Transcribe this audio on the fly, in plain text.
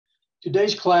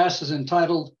Today's class is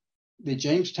entitled,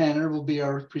 James Tanner will be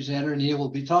our presenter, and he will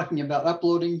be talking about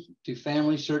uploading to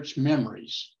FamilySearch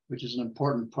Memories, which is an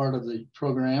important part of the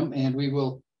program. And we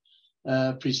will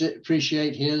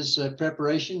appreciate his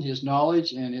preparation, his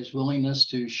knowledge, and his willingness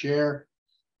to share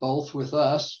both with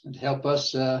us and help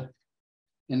us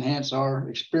enhance our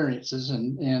experiences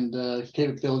and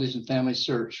capabilities in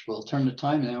FamilySearch. We'll turn the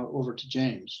time now over to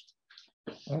James.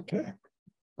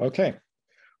 Okay.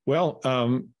 Well,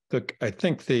 I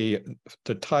think the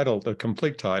title, the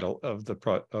complete title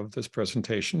of this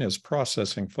presentation is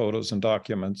Processing Photos and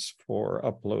Documents for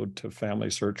Upload to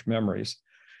FamilySearch Memories.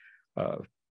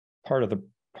 Part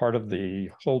of the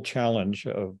whole challenge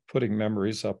of putting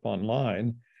memories up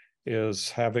online is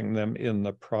having them in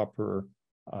the proper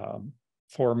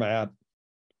format,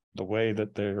 the way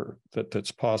that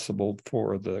it's possible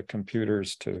for the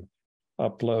computers to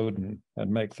upload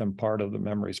and make them part of the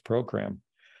memories program.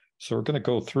 So we're going to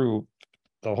go through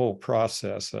the whole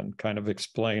process and kind of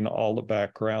explain all the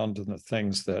background and the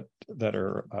things that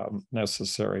are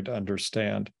necessary to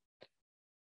understand.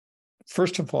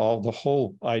 First of all, the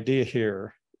whole idea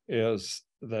here is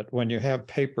that when you have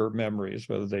paper memories,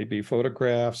 whether they be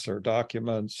photographs or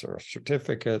documents or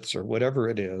certificates or whatever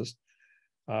it is,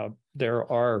 the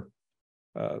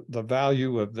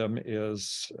value of them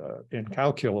is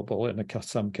incalculable in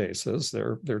some cases.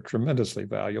 They're tremendously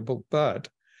valuable, but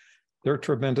they're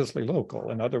tremendously local.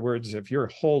 In other words, if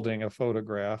you're holding a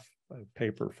photograph, a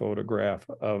paper photograph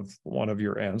of one of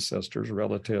your ancestors,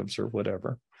 relatives, or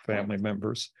whatever, family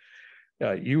members,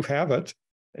 you have it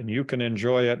and you can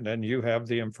enjoy it, and then you have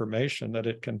the information that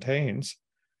it contains,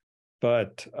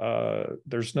 but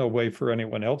there's no way for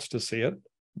anyone else to see it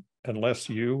unless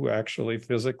you actually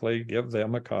physically give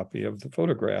them a copy of the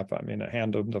photograph. I mean,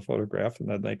 hand them the photograph and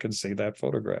then they can see that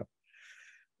photograph.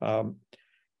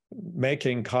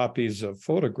 Making copies of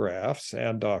photographs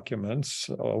and documents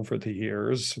over the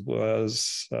years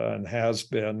was and has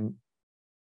been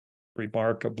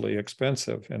remarkably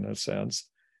expensive in a sense,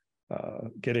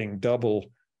 getting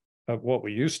double of what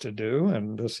we used to do.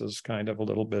 And this is kind of a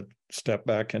little bit step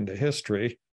back into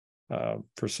history.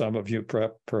 For some of you,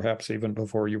 perhaps even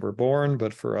before you were born,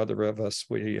 but for other of us,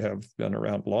 we have been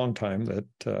around a long time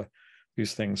that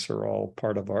these things are all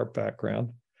part of our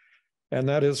background. And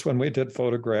that is when we did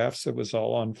photographs, it was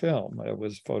all on film. It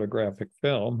was photographic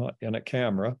film in a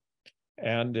camera.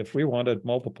 And if we wanted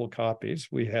multiple copies,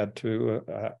 we had to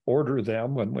order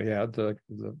them when we had the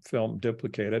film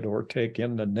duplicated, or take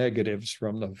in the negatives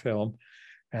from the film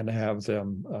and have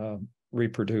them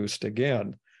reproduced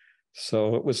again.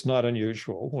 So it was not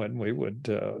unusual when we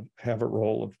would have a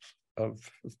roll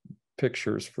of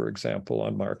pictures, for example,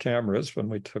 on our cameras, when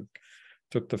we took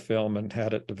the film and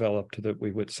had it developed, that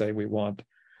we would say we want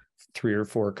 3 or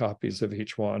 4 copies of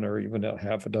each one, or even a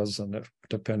half a dozen,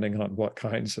 depending on what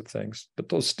kinds of things. But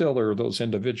those still are, those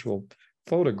individual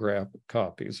photograph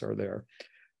copies are there.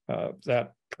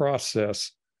 That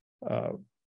process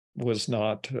is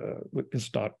not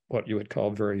what you would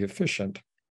call very efficient.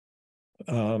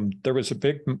 There was a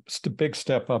big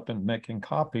step up in making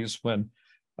copies when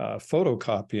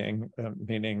photocopying,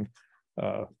 meaning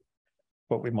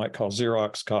what we might call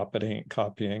Xerox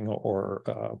copying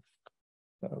or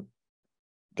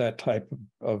that type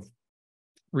of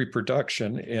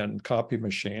reproduction in copy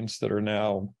machines that are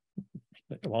now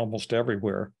almost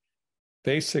everywhere,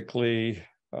 basically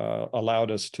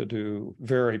allowed us to do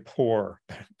very poor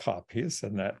copies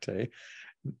in that day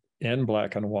in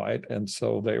black and white. And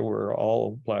so they were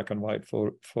all black and white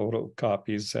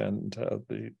photocopies, and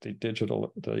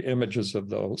the images of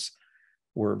those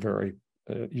were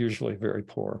usually very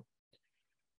poor.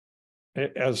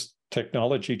 As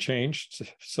technology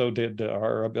changed, so did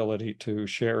our ability to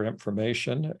share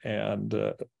information. And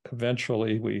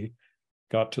eventually we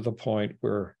got to the point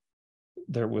where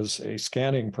there was a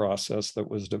scanning process that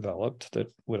was developed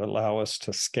that would allow us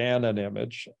to scan an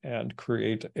image and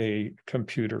create a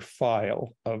computer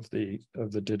file of the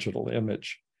digital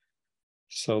image.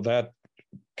 So that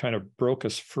kind of broke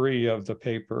us free of the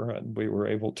paper, and we were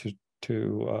able to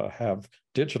have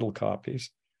digital copies.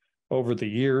 Over the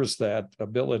years, that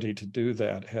ability to do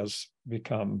that has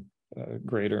become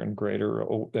greater and greater,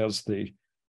 as you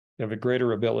have a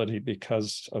greater ability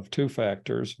because of 2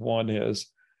 factors. One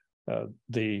is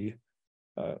the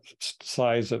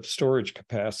size of storage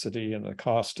capacity, and the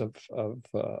cost of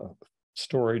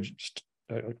storage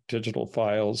digital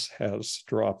files has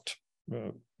dropped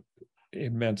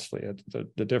immensely.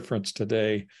 The difference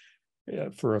today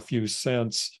for a few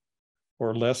cents,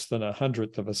 or less than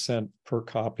 1/100th of a cent per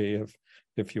copy,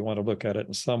 if you want to look at it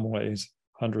in some ways,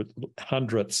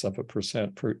 hundredths of a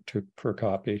percent per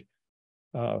copy,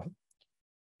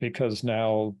 because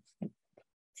now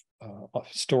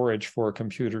storage for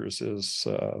computers is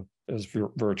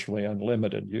virtually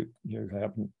unlimited. You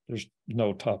have, there's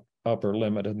no upper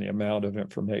limit in the amount of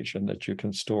information that you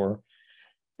can store.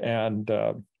 And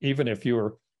even if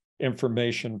your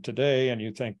information today and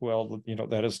you think, well, you know,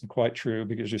 that isn't quite true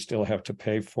because you still have to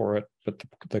pay for it, but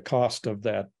the cost of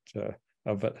that,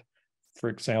 of it, for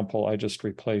example, I just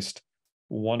replaced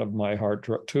two of my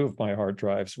hard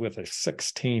drives with a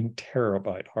 16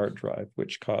 terabyte hard drive,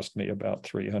 which cost me about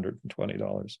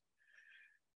 $320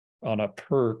 on a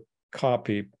per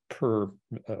copy per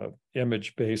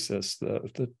image basis.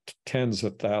 The tens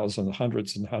of thousands,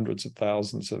 hundreds and hundreds of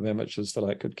thousands of images that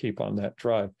I could keep on that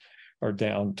drive are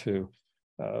down to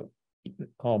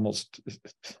almost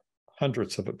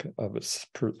hundreds of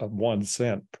 1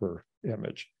 cent per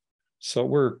image. So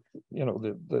we're, you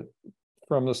know,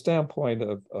 from the standpoint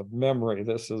of memory,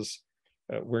 this is,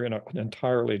 we're in an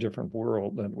entirely different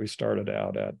world than we started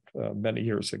out at many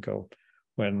years ago,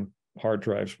 when hard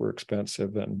drives were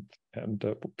expensive and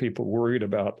people worried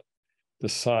about the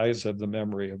size of the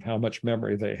memory, of how much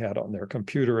memory they had on their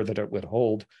computer, that it would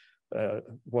hold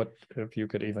what if you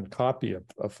could even copy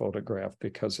a photograph,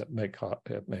 because it may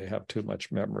have too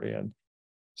much memory. And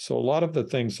so a lot of the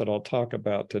things that I'll talk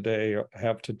about today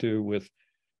have to do with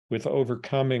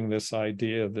overcoming this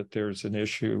idea that there's an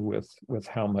issue with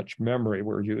how much memory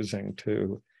we're using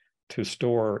to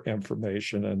store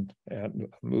information and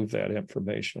move that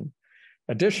information.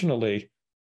 Additionally,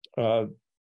 on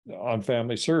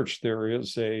FamilySearch, there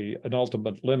is an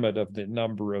ultimate limit of the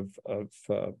number of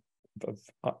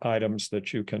items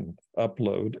that you can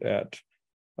upload at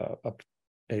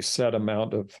a set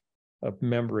amount of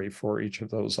memory for each of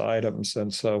those items.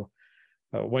 And so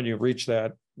when you reach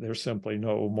that, there's simply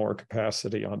no more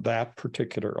capacity on that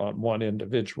particular, on one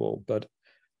individual, but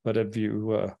if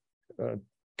you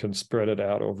can spread it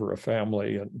out over a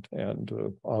family and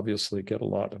obviously get a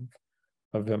lot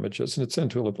of images, and it's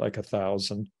into like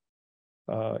 1,000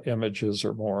 images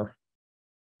or more.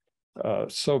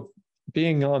 So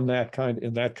being on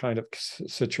in that kind of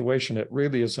situation, it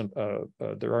really isn't,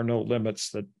 there are no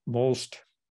limits that most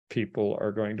people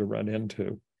are going to run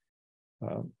into.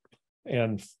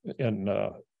 And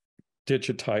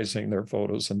digitizing their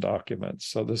photos and documents.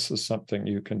 So this is something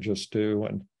you can just do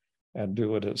and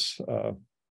do it as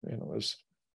as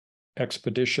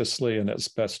expeditiously and as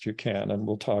best you can. And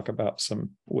we'll talk about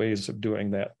some ways of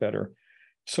doing that better.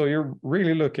 So you're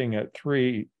really looking at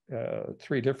three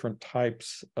different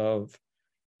types of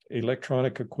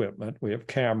electronic equipment. We have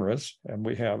cameras, and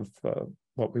we have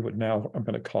what we would now, I'm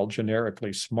going to call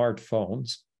generically,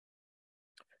 smartphones.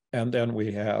 And then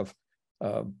we have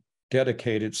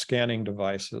dedicated scanning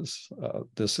devices.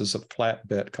 This is a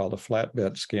flatbed, called a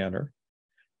flatbed scanner.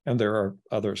 And there are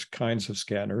other kinds of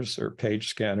scanners. There are page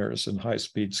scanners and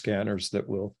high-speed scanners that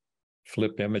will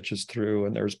flip images through.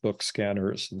 And there's book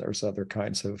scanners, and there's other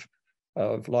kinds of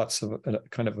lots of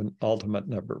kind of an ultimate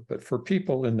number. But for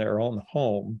people in their own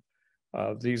home,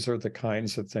 these are the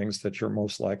kinds of things that you're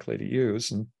most likely to use.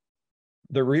 And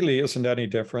there really isn't any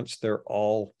difference. They're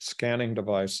all scanning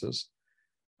devices.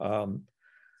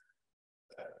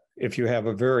 If you have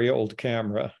a very old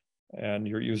camera and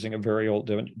you're using a very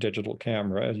old digital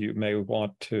camera, you may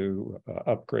want to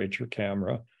upgrade your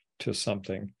camera to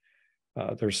something.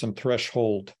 There's some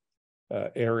threshold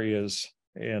areas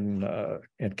in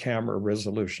camera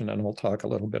resolution, and we'll talk a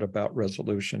little bit about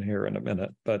resolution here in a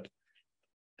minute. But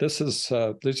these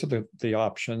are the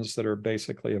options that are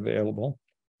basically available.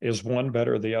 Is one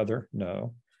better than the other?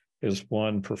 No. Is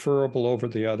one preferable over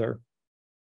the other?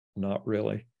 Not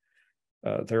really.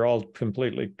 They're all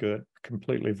completely good,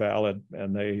 completely valid,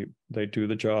 and they do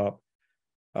the job.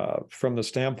 From the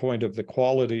standpoint of the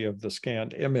quality of the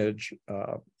scanned image,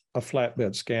 a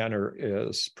flatbed scanner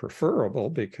is preferable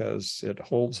because it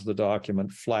holds the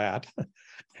document flat.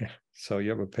 So you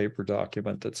have a paper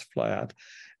document that's flat.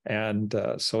 And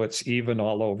so it's even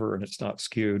all over, and it's not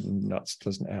skewed, and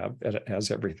it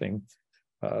has everything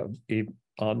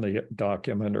on the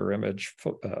document or image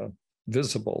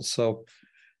visible. So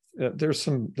there's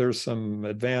some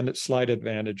slight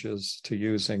advantages to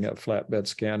using a flatbed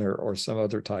scanner or some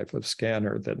other type of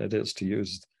scanner than it is to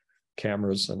use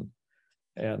cameras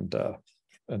and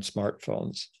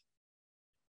smartphones.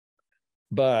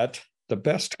 But the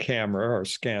best camera or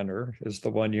scanner is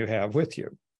the one you have with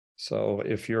you. So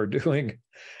if you're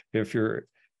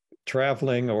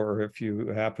traveling, or if you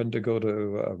happen to go to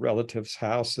a relative's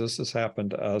house, this has happened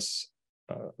to us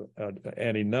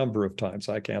any number of times.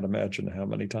 I can't imagine how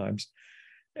many times,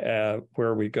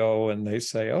 where we go and they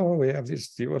say, oh, we have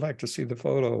these, you would like to see the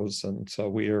photos. And so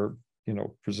we are,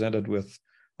 presented with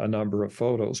a number of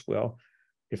photos. Well,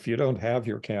 if you don't have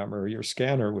your camera or your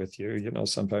scanner with you,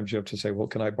 sometimes you have to say, well,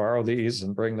 can I borrow these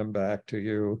and bring them back to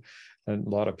you? And a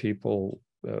lot of people,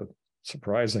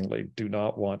 surprisingly, do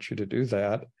not want you to do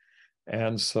that.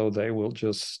 And so they will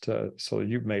just, so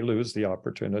you may lose the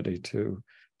opportunity to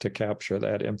capture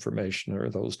that information or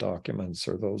those documents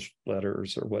or those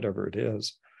letters or whatever it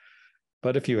is.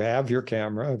 But if you have your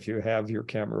camera,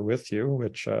 with you,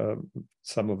 which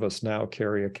some of us now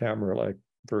carry a camera like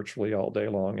virtually all day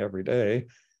long, every day,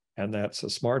 and that's a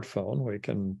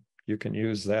smartphone, you can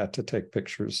use that to take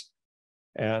pictures,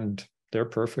 and they're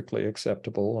perfectly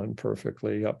acceptable and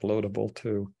perfectly uploadable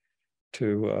to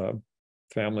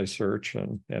FamilySearch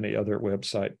and any other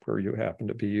website where you happen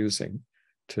to be using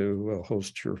to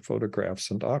host your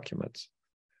photographs and documents.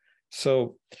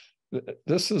 So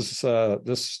this is a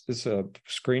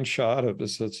screenshot of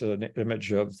this. It's an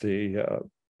image of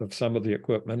some of the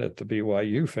equipment at the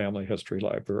BYU Family History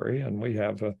Library, and we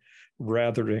have a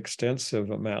rather extensive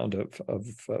amount of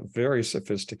very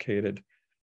sophisticated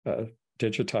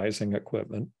digitizing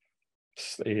equipment.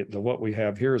 What we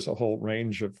have here is a whole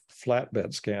range of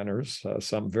flatbed scanners,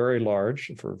 some very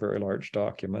large for very large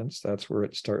documents. That's where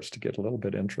it starts to get a little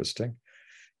bit interesting,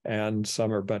 and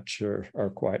some are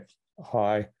quite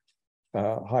high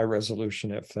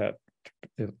resolution if it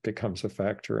becomes a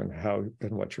factor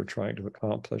in what you're trying to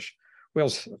accomplish. We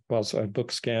also have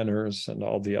book scanners and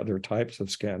all the other types of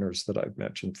scanners that I've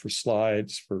mentioned for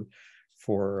slides,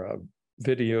 for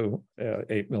video,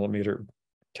 8mm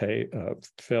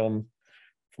film,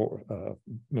 for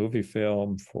movie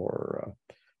film, for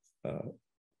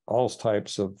all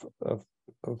types of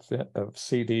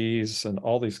CDs and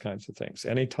all these kinds of things.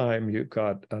 Anytime you've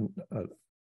got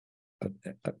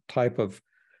a type of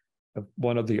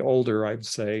one of the older, I'd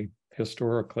say,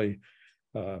 historically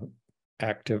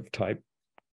active type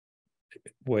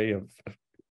way of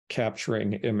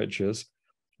capturing images,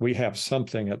 we have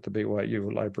something at the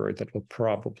BYU library that will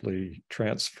probably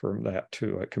transfer that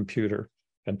to a computer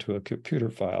and to a computer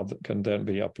file that can then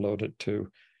be uploaded to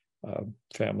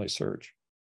FamilySearch.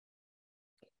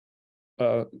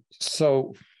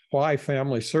 So why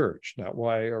FamilySearch? Now,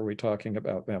 why are we talking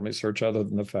about FamilySearch other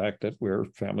than the fact that we're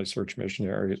FamilySearch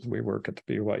missionaries? We work at the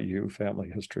BYU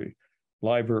Family History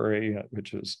Library,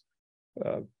 which is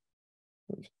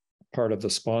part of the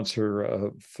sponsor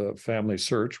of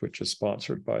FamilySearch, which is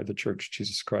sponsored by the Church of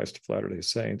Jesus Christ of Latter-day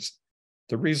Saints.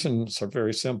 The reasons are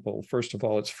very simple. First of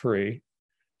all, it's free.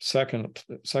 Second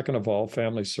of all,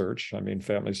 FamilySearch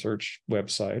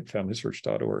website,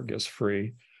 familysearch.org, is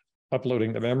free.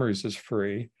 Uploading the memories is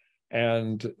free.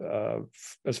 And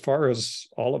as far as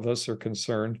all of us are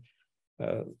concerned,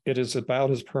 it is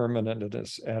about as permanent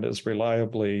and as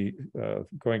reliably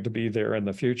going to be there in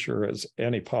the future as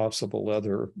any possible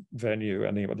other venue,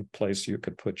 any other place you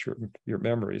could put your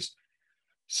memories.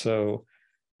 So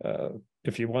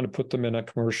if you want to put them in a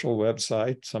commercial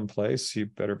website someplace, you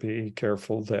better be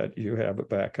careful that you have a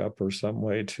backup or some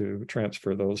way to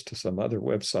transfer those to some other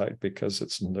website, because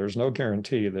there's no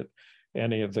guarantee that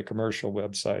any of the commercial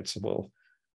websites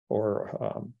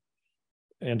or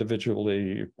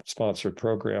individually sponsored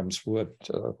programs will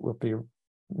be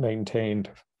maintained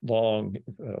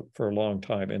for a long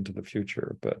time into the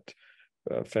future. But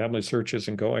FamilySearch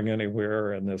isn't going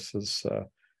anywhere, and this is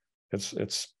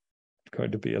it's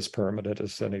going to be as permanent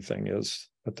as anything is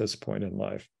at this point in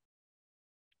life.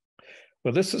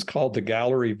 Well, this is called the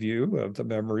gallery view of the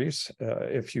memories.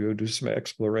 If you do some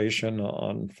exploration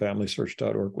on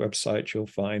FamilySearch.org website, you'll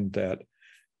find that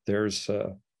there's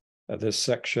this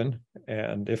section.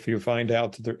 And if you find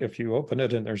out that if you open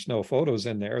it and there's no photos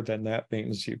in there, then that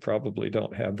means you probably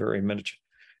don't have very much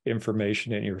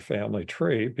information in your family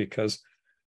tree, because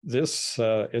this,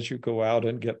 as you go out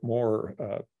and get more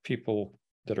people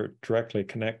that are directly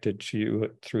connected to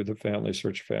you through the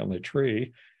FamilySearch family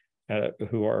tree,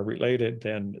 who are related,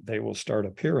 then they will start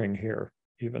appearing here,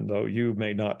 even though you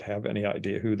may not have any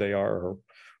idea who they are or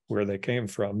where they came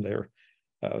from. They're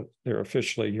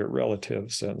officially your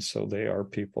relatives, and so they are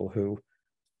people who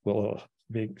will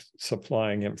be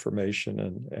supplying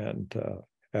information and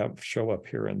show up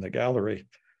here in the gallery.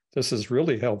 This is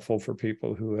really helpful for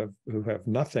people who have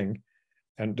nothing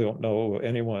and don't know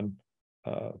anyone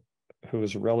who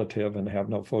is a relative and have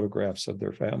no photographs of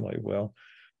their family. Well,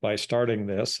 by starting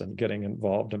this and getting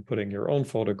involved and putting your own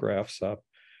photographs up,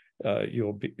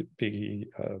 you'll be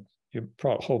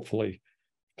hopefully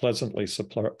pleasantly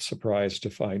surprised to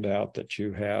find out that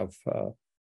you have a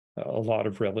lot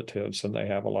of relatives and they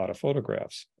have a lot of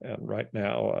photographs. And right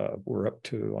now we're up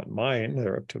to, on mine,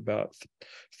 they're up to about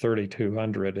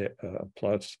 3,200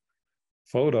 plus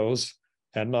photos.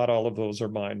 And not all of those are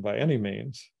mine by any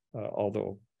means,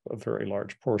 although a very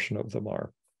large portion of them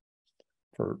are,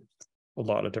 for a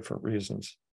lot of different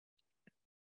reasons.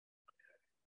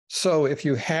 So if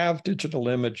you have digital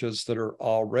images that are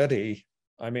already,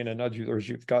 I mean, in other words,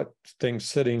 you've got things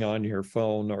sitting on your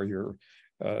phone or your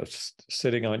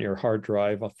sitting on your hard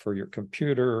drive for your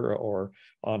computer or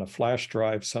on a flash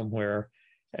drive somewhere,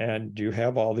 and you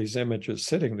have all these images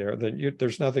sitting there, then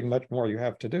there's nothing much more you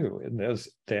have to do. And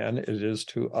then it is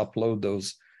to upload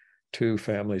those to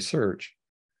FamilySearch.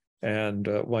 And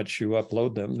once you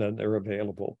upload them, then they're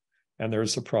available. And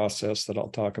there's a process that I'll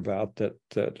talk about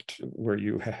that where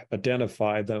you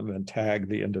identify them and tag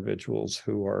the individuals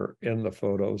who are in the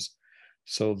photos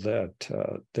so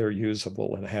that they're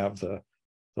usable and have the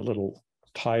little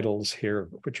titles here,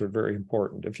 which are very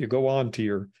important. If you go on to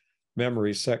your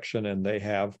memory section and they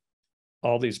have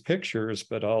all these pictures,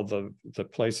 but all the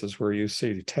places where you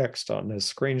see text on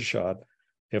this screenshot,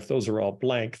 if those are all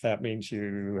blank, that means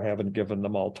you haven't given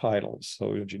them all titles.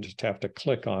 So you just have to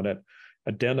click on it,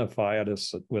 identify it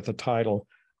as with a title,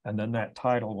 and then that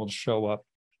title will show up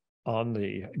on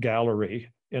the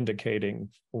gallery indicating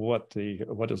what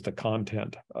is the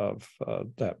content of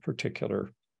that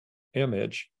particular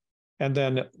image. And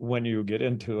then when you get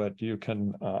into it, you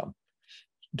can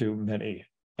do many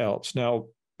else. Now,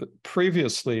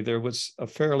 previously, there was a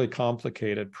fairly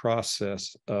complicated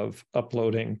process of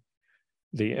uploading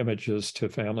the images to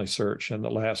FamilySearch in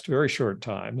the last very short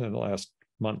time, in the last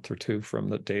month or two from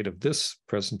the date of this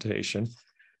presentation.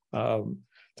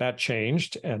 That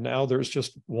changed, and now there's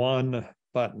just one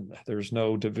button. There's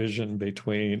no division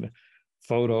between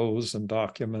photos and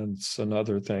documents and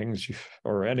other things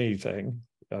or anything.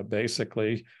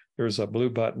 Basically, there's a blue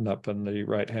button up in the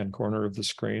right-hand corner of the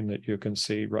screen that you can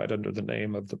see right under the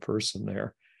name of the person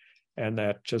there. And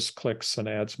that just clicks and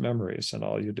adds memories, and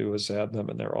all you do is add them,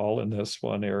 and they're all in this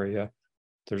one area.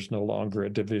 There's no longer a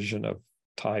division of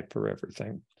type or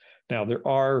everything. Now,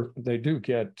 they do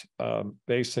get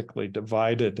basically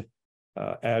divided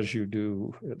as you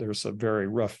do. There's a very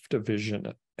rough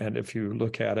division, and if you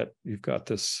look at it, you've got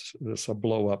this a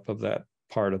blow up of that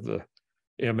part of the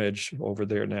image over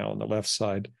there now on the left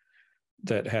side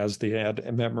that has the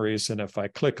add memories. And if I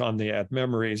click on the add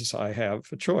memories, I have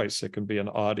a choice. It can be an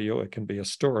audio, it can be a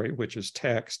story, which is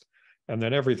text, and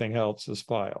then everything else is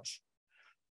files.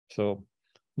 So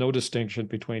no distinction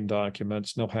between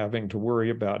documents, no having to worry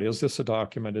about, is this a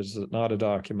document, is it not a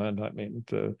document? I mean,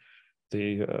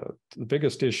 the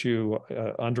biggest issue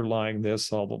underlying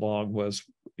this all along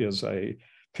is a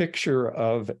picture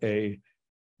of a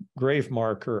grave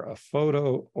marker, a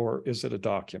photo, or is it a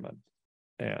document?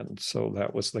 And so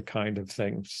that was the kind of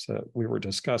things that we were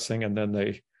discussing. And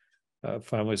then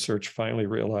FamilySearch finally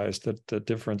realized that the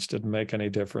difference didn't make any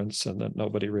difference and that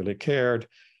nobody really cared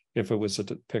if it was a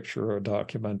picture or a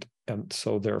document. And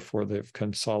so therefore they've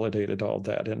consolidated all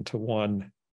that into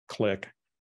one click.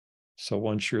 So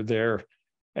once you're there,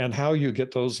 and how you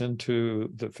get those into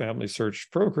the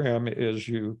FamilySearch program is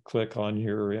you click on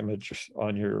your image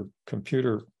on your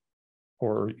computer,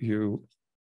 or you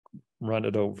run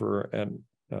it over and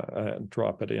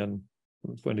drop it in.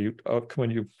 When you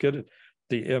get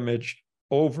the image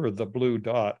over the blue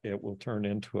dot, it will turn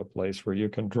into a place where you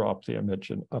can drop the image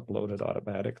and upload it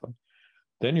automatically.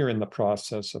 Then you're in the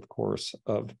process, of course,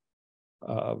 of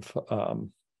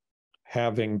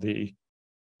having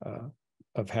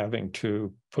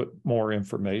to put more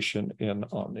information in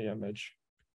on the image.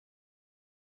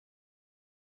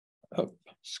 Oh,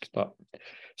 stop.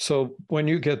 So when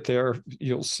you get there,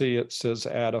 you'll see it says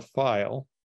add a file,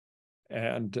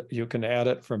 and you can add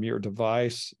it from your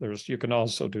device. You can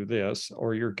also do this,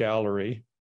 or your gallery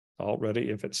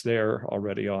already, if it's there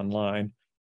already online,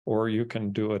 or you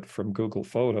can do it from Google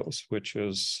Photos, which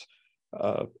is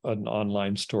an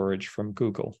online storage from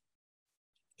Google.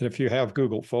 And if you have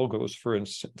Google Photos, for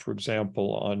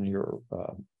example, on your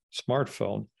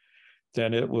smartphone,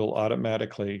 then it will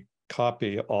automatically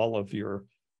copy all of your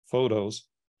photos.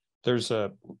 There's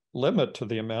a limit to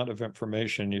the amount of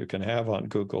information you can have on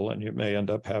Google, and you may end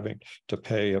up having to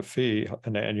pay a fee,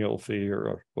 an annual fee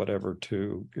or whatever,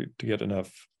 to get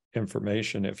enough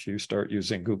information if you start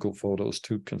using Google Photos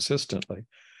too consistently.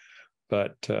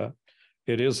 But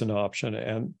it is an option,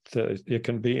 and it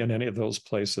can be in any of those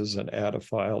places and add a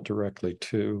file directly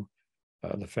to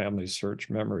the FamilySearch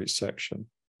Memories section.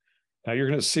 Now you're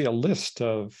going to see a list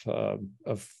of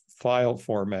file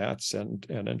formats, and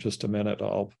in just a minute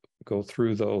I'll go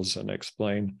through those and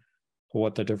explain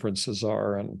what the differences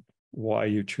are and why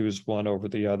you choose one over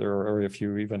the other, or if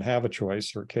you even have a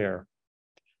choice or care.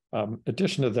 In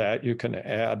addition to that, you can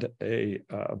add a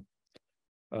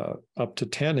up to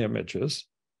 10 images.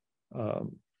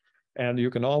 And you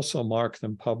can also mark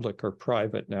them public or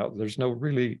private. Now, there's no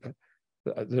really,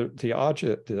 the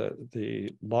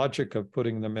logic of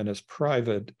putting them in as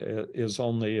private is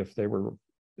only if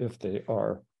they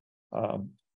are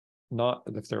not,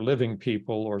 if they're living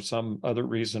people or some other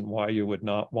reason why you would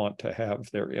not want to have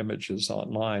their images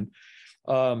online.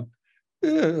 But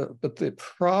the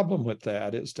problem with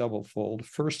that is doublefold.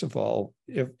 First of all,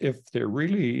 if they're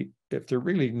really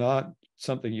not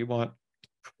something you want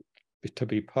to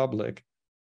be public,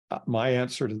 my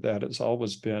answer to that has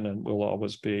always been and will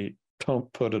always be,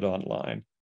 don't put it online.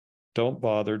 Don't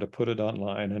bother to put it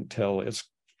online until it's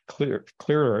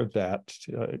clearer that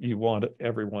you want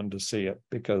everyone to see it,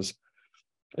 because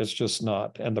it's just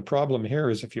not. And the problem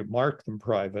here is if you mark them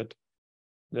private,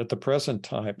 at the present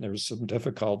time, there's some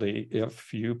difficulty.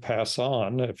 If you pass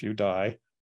on, if you die,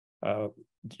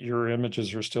 your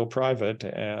images are still private,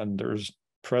 and there's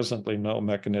presently no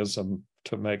mechanism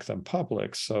to make them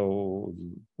public. So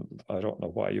I don't know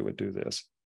why you would do this.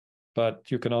 But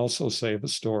you can also save a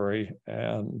story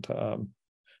and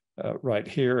right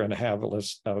here and have a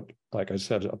list out, like I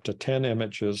said, up to 10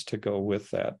 images to go with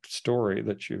that story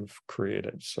that you've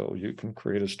created. So you can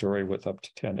create a story with up to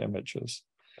 10 images.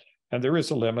 And there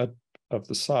is a limit of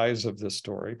the size of this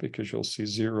story, because you'll see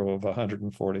 0 of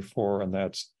 144, and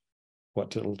that's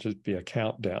what it'll just be a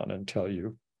countdown and tell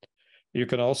you. You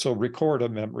can also record a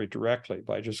memory directly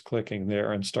by just clicking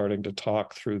there and starting to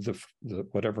talk through the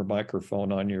whatever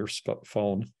microphone on your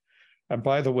phone. And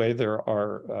by the way, there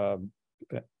are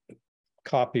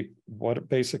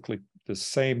basically the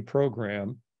same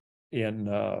program in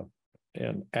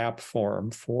app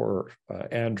form for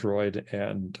Android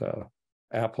and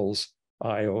Apple's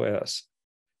iOS.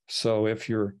 So if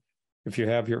you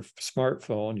have your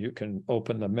smartphone, you can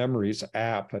open the Memories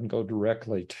app and go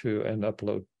directly to and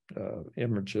upload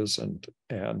images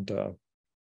and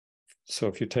so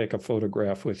if you take a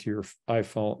photograph with your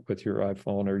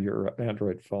iPhone or your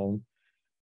Android phone,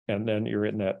 and then you're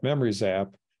in that Memories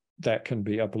app, that can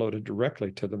be uploaded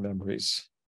directly to the Memories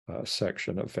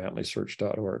section of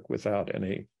FamilySearch.org without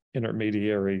any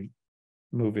intermediary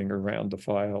moving around the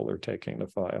file or taking the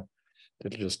file.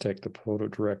 It'll just take the photo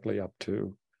directly up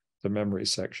to the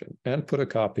Memories section and put a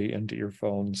copy into your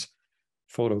phone's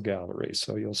photo gallery,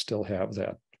 so you'll still have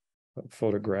that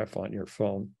photograph on your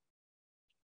phone.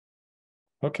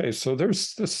 Okay, so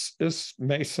this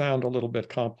may sound a little bit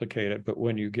complicated, but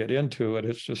when you get into it,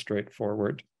 it's just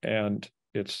straightforward, and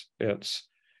it's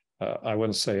I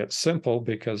wouldn't say it's simple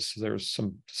because there's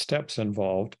some steps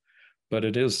involved, but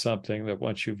it is something that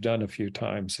once you've done a few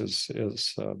times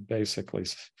is basically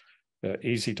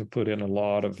easy to put in a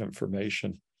lot of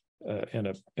information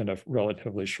in a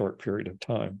relatively short period of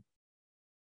time.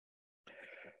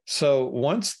 So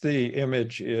once the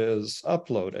image is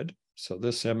uploaded, so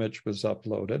this image was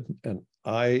uploaded, and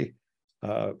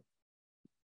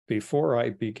before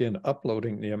I begin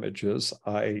uploading the images,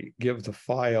 I give the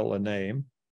file a name.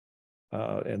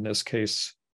 In this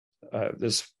case,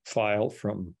 this file,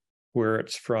 from where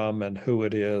it's from and who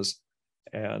it is,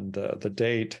 and the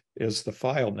date is the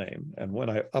file name. And when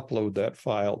I upload that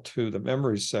file to the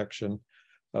Memories section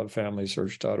of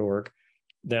FamilySearch.org,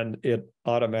 then it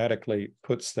automatically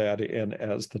puts that in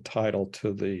as the title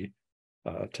to the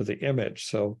image.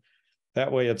 So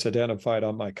that way it's identified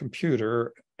on my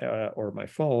computer or my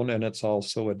phone, and it's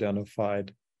also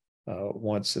identified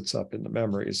once it's up in the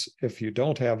Memories. If you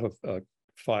don't have a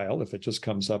file, if it just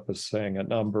comes up as saying a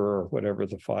number or whatever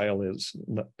the file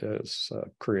is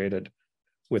created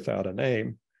without a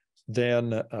name,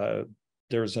 then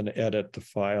there's an edit the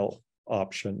file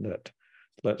option that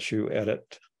lets you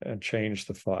edit and change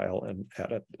the file and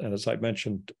edit. And as I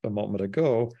mentioned a moment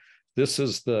ago, this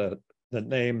is the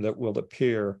name that will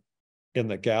appear in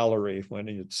the gallery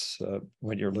when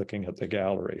you're looking at the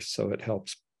gallery. So it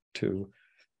helps to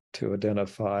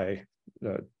identify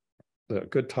the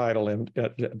good title, and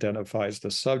it identifies the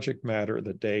subject matter,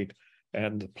 the date,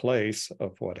 and the place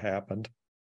of what happened.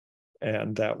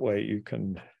 And that way you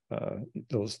can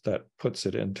that puts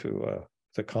it into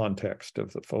the context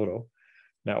of the photo.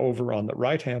 Now, over on the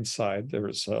right-hand side,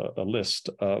 there's a list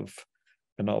of,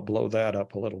 and I'll blow that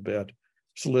up a little bit.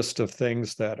 It's a list of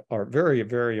things that are very,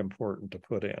 very important to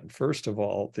put in. First of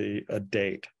all, a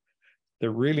date.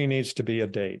 There really needs to be a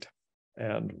date.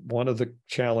 And one of the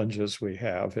challenges we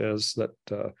have is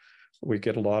that we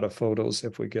get a lot of photos.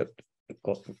 If we get,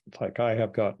 like I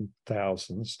have gotten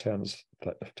thousands, tens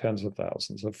of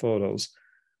thousands of photos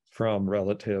from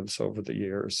relatives over the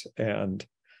years. And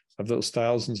of those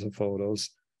thousands of photos,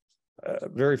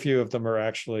 very few of them are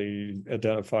actually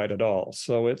identified at all.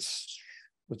 So it's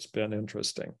it's been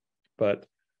interesting. But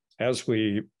as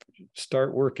we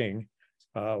start working,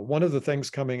 one of the things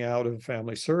coming out of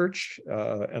Family Search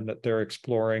and that they're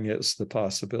exploring is the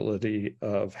possibility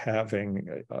of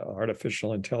having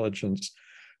artificial intelligence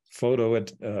photo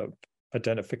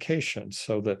identification,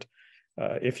 so that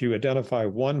if you identify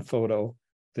one photo,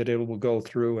 that it will go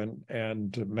through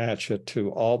and match it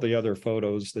to all the other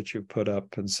photos that you put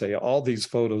up and say, all these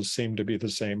photos seem to be the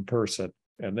same person.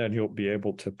 And then you'll be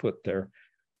able to put the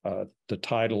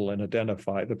title and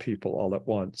identify the people all at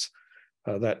once.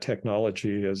 That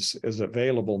technology is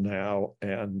available now,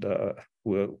 and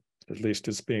will, at least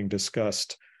is being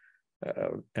discussed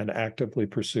and actively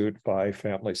pursued by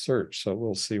Family Search. So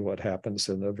we'll see what happens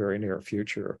in the very near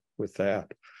future with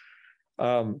that.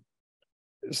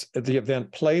 The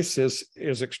event place is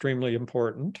extremely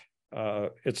important.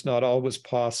 It's not always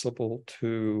possible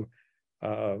to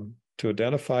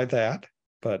identify that,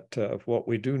 but what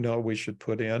we do know we should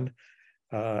put in,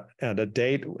 and a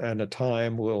date and a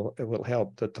time will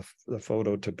help that the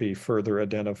photo to be further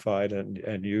identified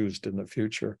and used in the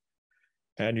future.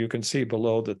 And you can see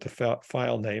below that the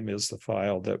file name is the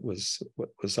file that was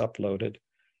uploaded.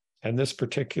 And this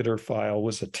particular file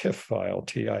was a TIFF file,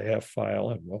 TIF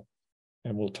file,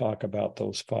 and we'll talk about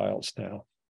those files now.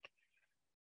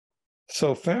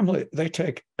 So they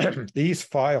take these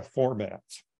file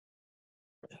formats.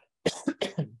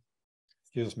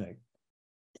 Excuse me.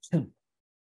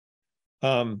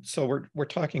 So we're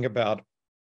talking about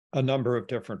a number of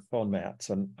different formats,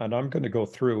 and I'm going to go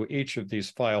through each of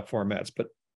these file formats, but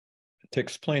to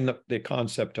explain the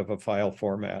concept of a file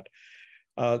format,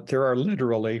 there are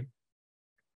literally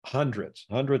hundreds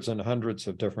and hundreds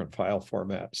of different file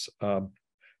formats,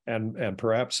 and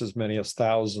perhaps as many as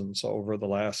thousands over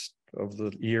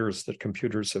the years that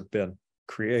computers have been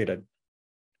created.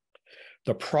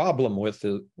 The problem with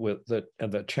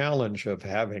the challenge of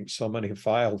having so many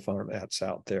file formats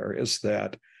out there is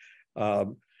that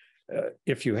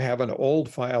if you have an old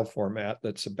file format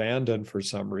that's abandoned for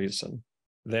some reason,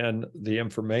 then the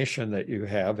information that you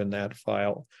have in that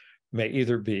file may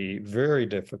either be very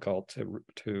difficult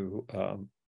to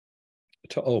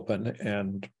open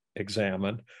and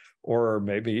examine, or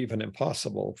maybe even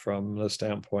impossible from the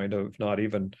standpoint of not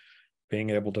even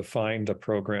being able to find a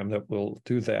program that will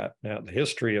do that. Now, the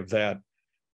history of that,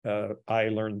 I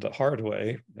learned the hard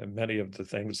way, and many of the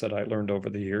things that I learned over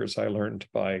the years, I learned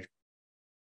by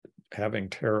having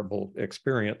terrible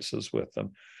experiences with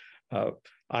them.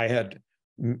 I had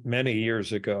many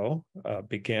years ago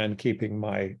began keeping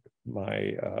my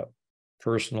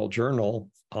personal journal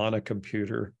on a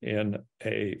computer in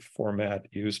a format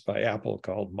used by Apple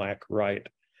called MacWrite.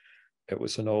 It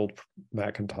was an old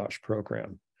Macintosh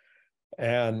program.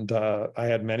 And I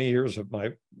had many years of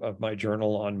my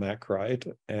journal on MacWrite,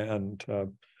 and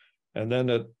then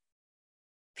it,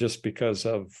 just because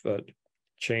of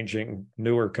changing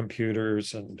newer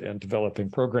computers and developing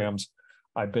programs,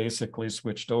 I basically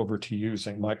switched over to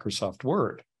using Microsoft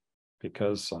Word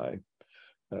because I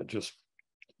just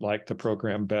liked the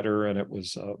program better, and it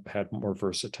was had more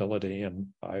versatility, and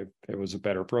it was a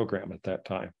better program at that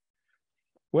time.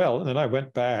 Well, and then I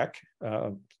went back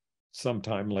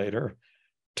sometime later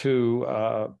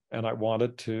and I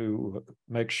wanted to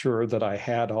make sure that I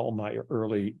had all my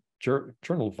early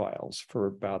journal files for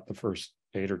about the first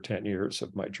 8 or 10 years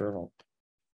of my journal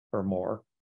or more,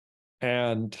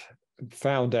 and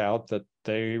found out that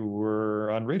they were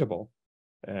unreadable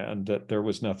and that there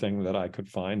was nothing that I could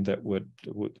find that would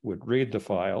read the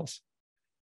files.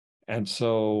 And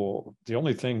so the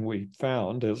only thing we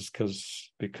found is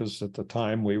because at the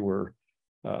time we were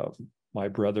my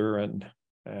brother and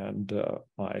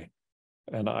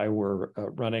I were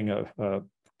running a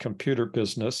computer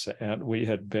business, and we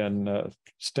had been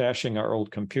stashing our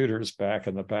old computers back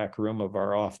in the back room of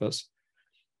our office.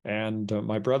 And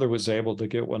my brother was able to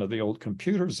get one of the old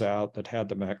computers out that had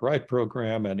the MacWrite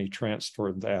program, and he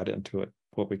transferred that into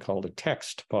what we called a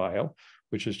text file,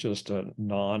 which is just a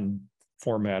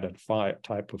non-formatted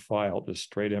type of file, just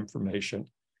straight information.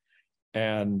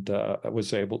 And I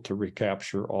was able to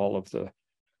recapture all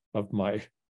of my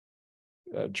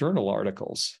journal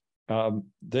articles.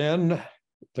 Then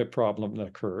the problem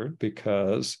occurred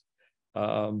because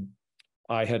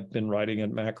I had been writing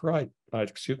in MacWrite,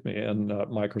 in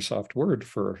Microsoft Word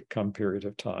for some period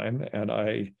of time, and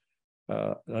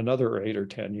another 8 or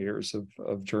 10 years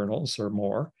of journals or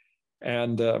more,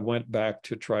 and went back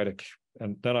to try to,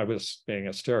 and then I was being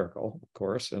hysterical, of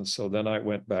course, and so then I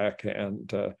went back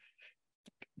and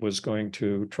was going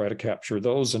to try to capture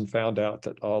those, and found out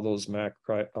that all those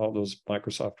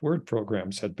Microsoft Word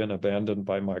programs had been abandoned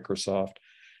by Microsoft,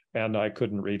 and I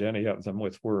couldn't read any of them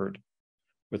with Word.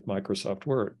 with Microsoft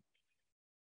Word.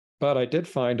 But I did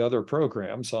find other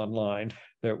programs online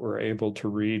that were able to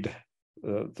read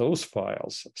those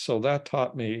files. So that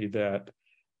taught me that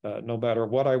no matter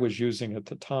what I was using at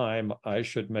the time, I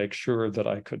should make sure that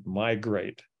I could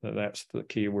migrate, and that's the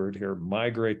key word here,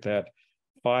 migrate that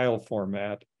file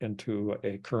format into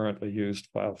a currently used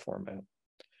file format.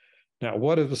 Now,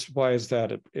 what does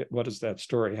that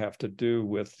story have to do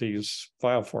with these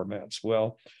file formats?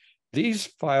 Well, these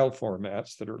file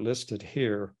formats that are listed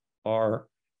here are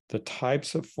the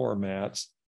types of formats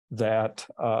that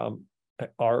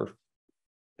are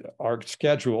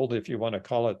scheduled, if you want to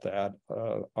call it that,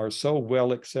 are so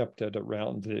well accepted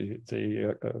around the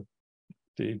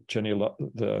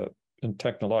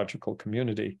technological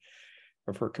community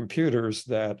for computers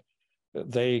that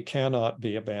they cannot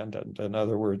be abandoned. In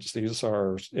other words, these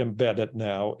are embedded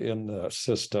now in the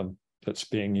system that's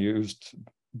being used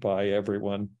by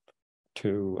everyone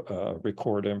to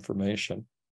record information.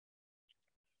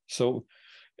 So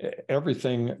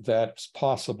everything that's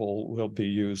possible will be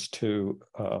used to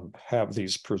have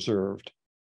these preserved.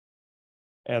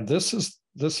 And this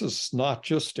is not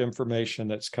just information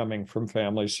that's coming from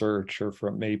FamilySearch or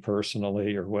from me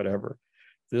personally or whatever.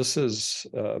 This is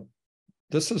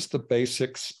the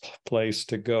basic place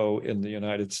to go in the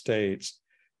United States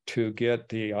to get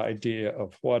the idea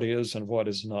of what is and what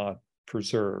is not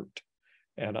preserved.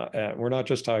 And we're not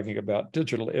just talking about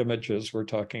digital images, we're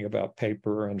talking about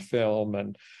paper and film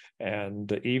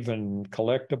and even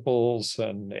collectibles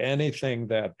and anything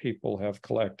that people have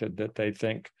collected that they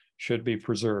think should be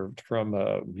preserved from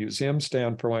a museum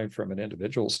standpoint, from an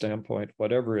individual standpoint,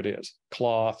 whatever it is,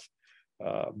 cloth,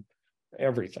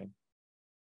 everything.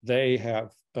 They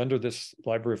have, under this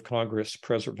Library of Congress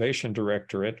Preservation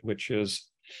Directorate, which is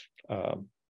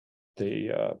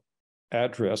the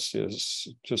address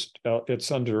is just,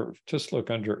 it's under, just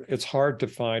look under, it's hard to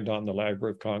find on the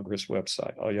Library of Congress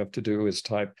website. All you have to do is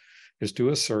do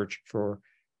a search for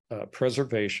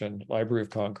preservation, Library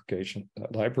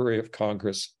of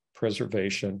Congress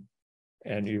preservation,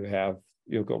 and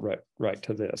you'll go right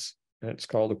to this. And it's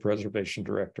called the Preservation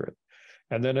Directorate.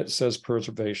 And then it says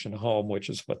preservation home, which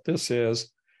is what this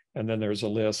is. And then there's a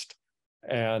list,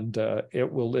 and it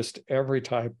will list every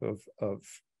type of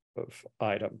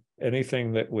item,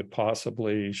 anything that would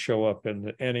possibly show up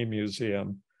in any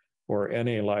museum or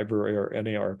any library or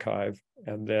any archive.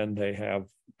 And then they have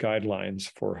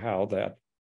guidelines for how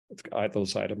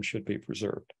those items should be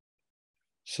preserved.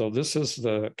 So this is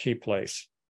the key place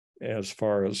as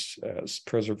far as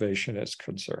preservation is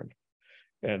concerned.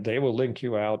 And they will link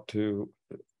you out to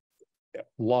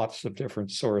lots of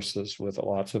different sources with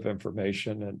lots of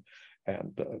information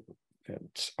and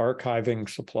archiving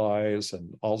supplies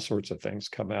and all sorts of things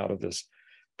come out of this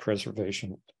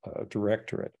preservation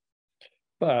directorate.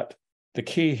 But the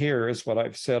key here is what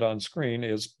I've said on screen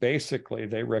is basically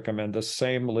they recommend the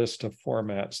same list of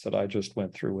formats that I just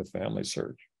went through with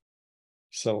FamilySearch.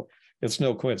 So it's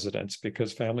no coincidence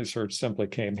because FamilySearch simply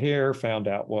came here, found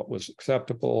out what was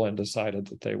acceptable, and decided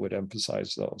that they would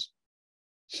emphasize those.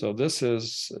 So this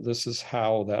is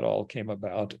how that all came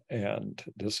about, and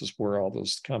this is where all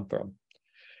those come from.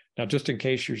 Now, just in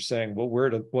case you're saying, well,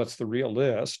 what's the real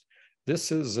list?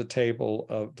 This is a table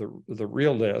of the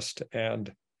real list,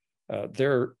 and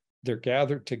they're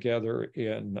gathered together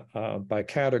in by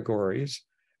categories.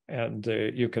 And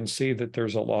you can see that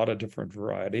there's a lot of different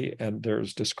variety, and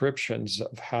there's descriptions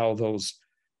of how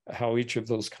each of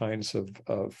those kinds of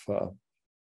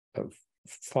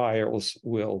files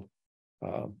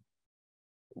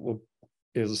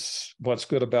is what's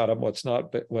good about them, what's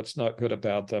not good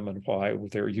about them, and why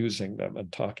they're using them and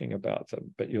talking about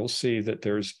them. But you'll see that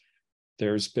there's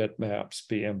bitmaps,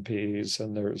 BMPs,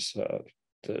 and there's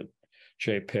the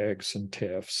JPEGs and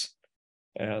TIFFs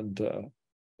and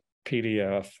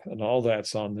PDF, and all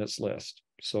that's on this list.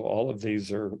 So all of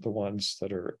these are the ones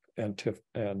that are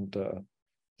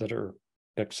that are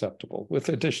acceptable, with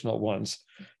additional ones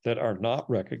that are not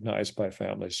recognized by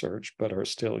FamilySearch but are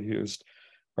still used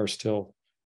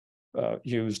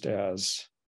as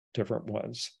different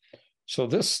ones. So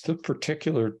the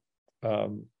particular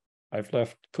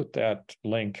I've put that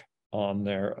link on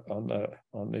there on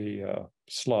the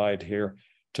slide here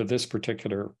to this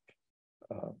particular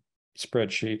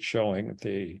spreadsheet showing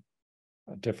the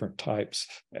different types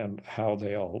and how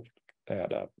they all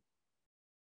add up.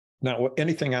 Now,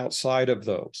 anything outside of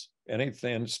those,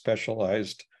 anything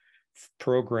specialized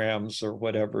programs or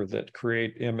whatever that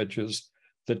create images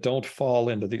that don't fall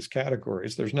into these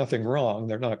categories, there's nothing wrong.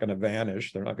 They're not going to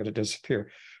vanish. They're not going to disappear.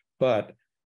 But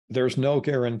there's no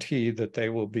guarantee that they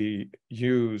will be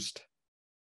used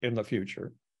in the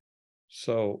future.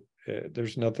 So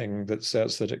There's nothing that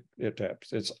says that it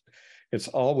happens. It's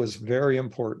always very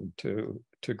important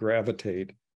to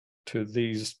gravitate to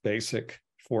these basic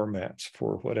formats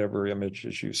for whatever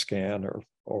images you scan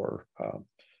or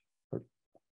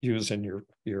use in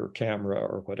your camera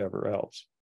or whatever else.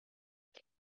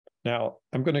 Now,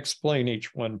 I'm going to explain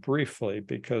each one briefly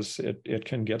because it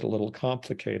can get a little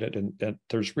complicated, and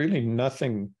there's really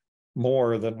nothing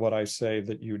more than what I say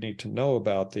that you need to know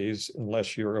about these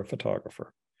unless you're a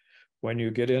photographer. When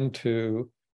you get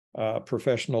into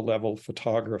professional level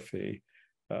photography,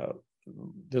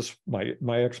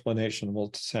 my explanation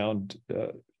will sound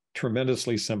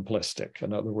tremendously simplistic.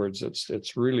 In other words,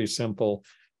 it's really simple.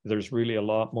 There's really a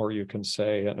lot more you can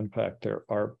say, and in fact, there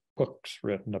are books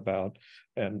written about,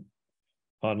 and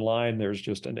online there's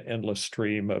just an endless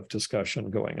stream of discussion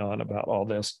going on about all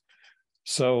this.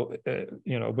 So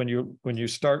when you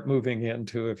start moving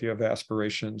into, if you have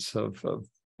aspirations of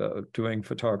doing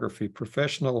photography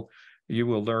professional, you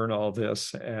will learn all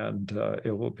this, and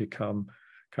it will become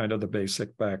kind of the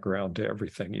basic background to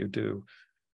everything you do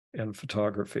in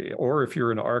photography. Or if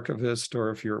you're an archivist, or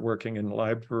if you're working in a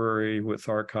library with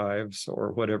archives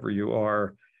or whatever you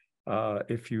are,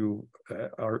 if you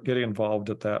are getting involved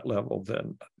at that level,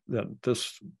 then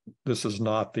this is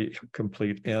not the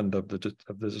complete end of the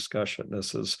discussion.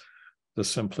 This is the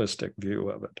simplistic view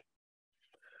of it.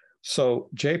 So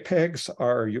JPEGs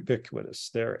are ubiquitous.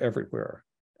 They're everywhere,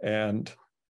 and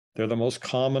they're the most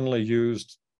commonly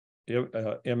used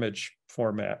image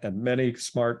format. And many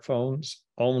smartphones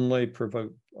only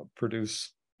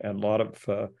produce, and a lot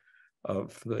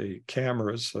of the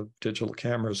cameras, of digital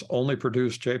cameras, only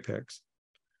produce JPEGs.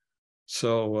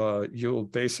 So you'll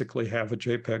basically have a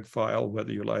JPEG file,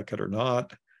 whether you like it or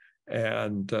not.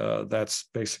 And that's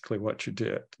basically what you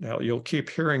did. Now, you'll keep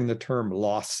hearing the term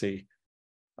lossy.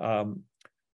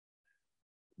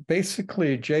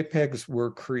 Basically, JPEGs were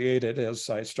created,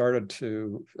 as I started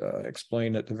to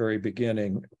explain at the very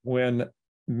beginning, when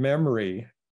memory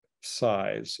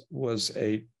size was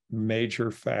a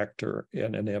major factor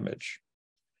in an image.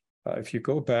 If you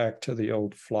go back to the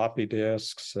old floppy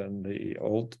disks and the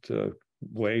old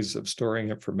ways of storing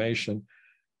information,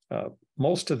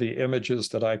 most of the images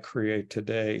that I create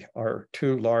today are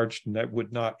too large and that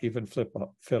would not even fit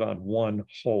on one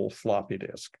whole floppy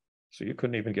disk. So you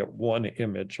couldn't even get one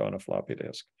image on a floppy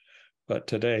disk. But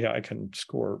today I can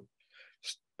store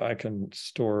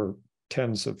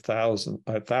tens of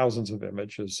thousands of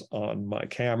images on my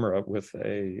camera with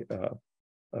a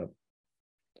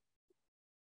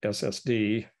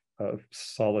SSD, a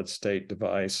solid state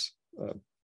device,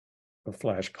 a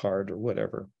flash card, or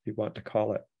whatever you want to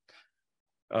call it.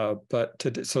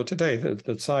 So today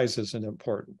the size isn't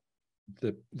important.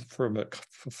 From a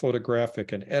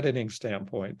photographic and editing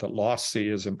standpoint, the lossy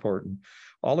is important.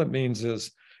 All it means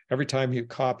is every time you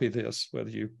copy this,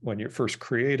 when you first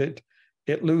create it,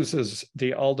 it loses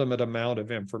the ultimate amount of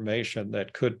information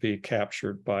that could be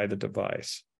captured by the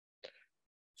device.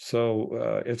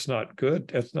 So it's not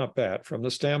good, it's not bad. From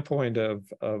the standpoint of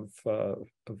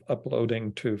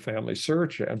uploading to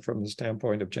FamilySearch, and from the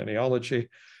standpoint of genealogy,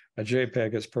 a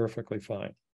JPEG is perfectly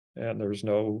fine. And there's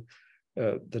no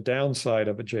the downside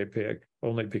of a JPEG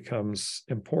only becomes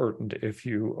important if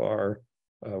you are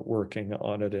working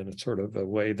on it in a sort of a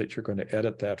way that you're going to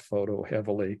edit that photo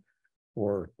heavily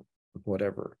or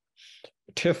whatever.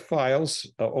 TIFF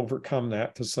files overcome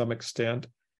that to some extent,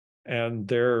 and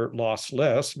they're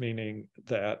lossless, meaning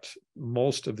that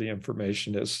most of the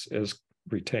information is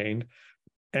retained,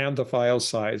 and the file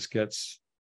size gets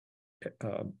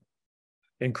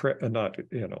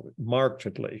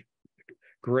markedly,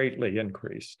 greatly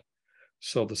increased.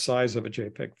 So the size of a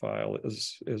JPEG file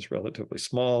is relatively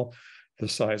small. The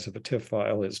size of a TIFF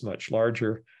file is much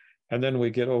larger. And then we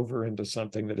get over into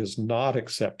something that is not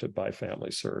accepted by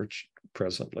FamilySearch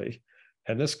presently.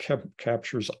 And this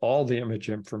captures all the image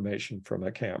information from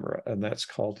a camera, and that's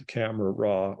called camera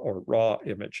raw, or raw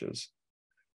images.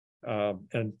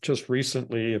 And just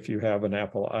recently, if you have an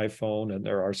Apple iPhone, and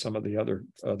there are some of the other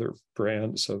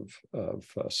brands of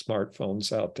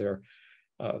smartphones out there,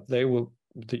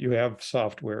 that you have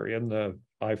software in the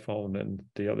iPhone and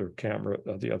the other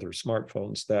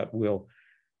smartphones that will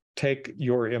take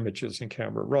your images in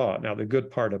camera raw. Now, the good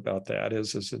part about that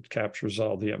is it captures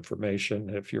all the information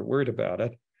if you're worried about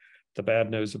it. The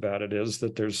bad news about it is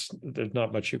that there's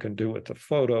not much you can do with the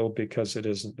photo because it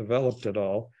isn't developed at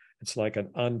all. It's like an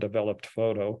undeveloped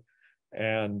photo,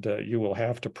 and you will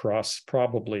have to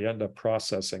probably end up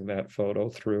processing that photo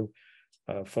through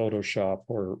Photoshop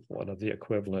or one of the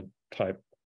equivalent type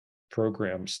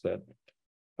programs that,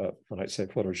 when I say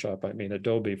Photoshop, I mean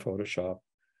Adobe Photoshop.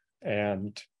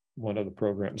 And one of the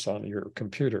programs on your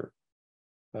computer.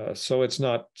 So it's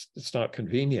not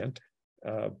convenient,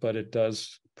 but it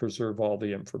does preserve all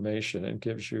the information and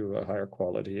gives you a higher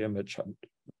quality image,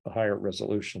 a higher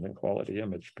resolution and quality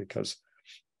image, because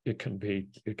it can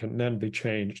then be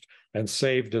changed and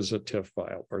saved as a TIFF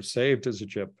file, or saved as a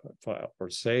zip file, or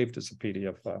saved as a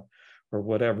PDF file, or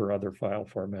whatever other file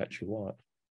format you want.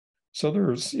 So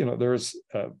there's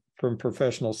from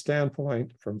professional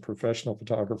standpoint, from professional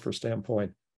photographer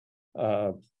standpoint,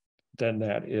 then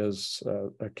that is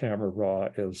a camera raw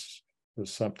is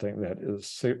something that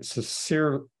is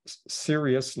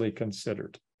seriously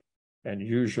considered and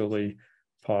usually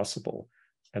possible.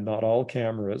 And not all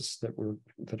cameras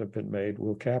that have been made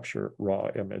will capture raw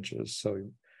images. So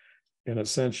in a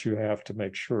sense, you have to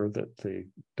make sure that the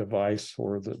device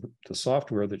or the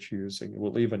software that you're using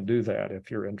will even do that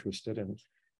if you're interested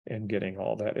in getting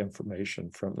all that information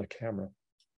from the camera.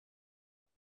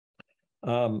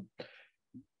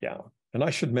 Yeah, and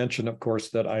I should mention, of course,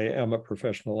 that I am a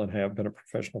professional and have been a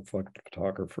professional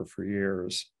photographer for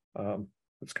years.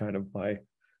 It's kind of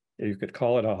you could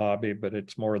call it a hobby, but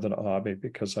it's more than a hobby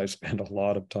because I spend a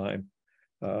lot of time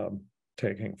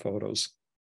taking photos.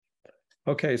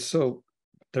 Okay, so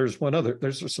there's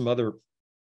some other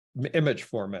image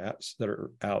formats that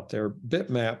are out there.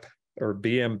 Bitmap or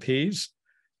BMPs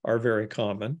are very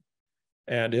common,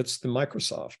 and it's the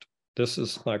Microsoft. This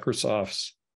is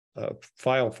Microsoft's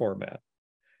file format.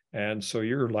 And so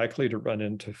you're likely to run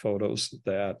into photos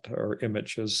that are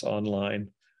images online,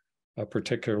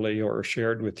 particularly, or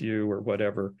shared with you or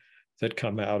whatever, that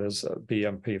come out as a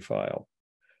BMP file.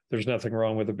 There's nothing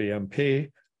wrong with a BMP.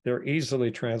 They're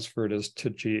easily transferred as to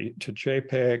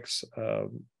JPEGs.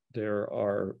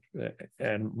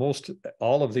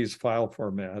 All of these file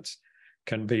formats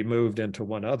can be moved into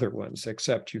one other ones,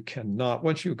 except you cannot,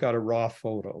 once you've got a raw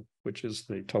photo, which is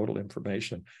the total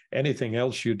information, anything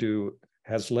else you do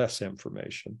has less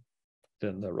information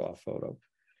than the raw photo.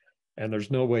 And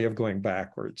there's no way of going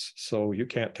backwards. So you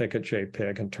can't take a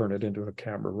JPEG and turn it into a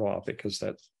camera raw, because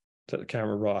the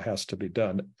camera raw has to be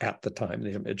done at the time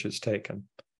the image is taken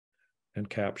and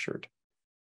captured.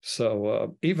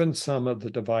 So even some of the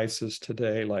devices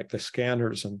today, like the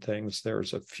scanners and things,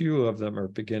 there's a few of them are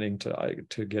beginning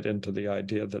to get into the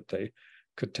idea that they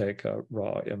could take a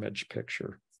raw image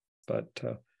picture. But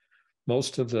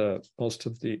most of the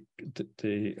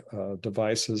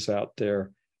devices out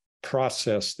there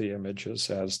process the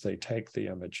images as they take the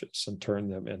images and turn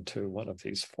them into one of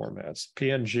these formats.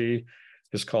 PNG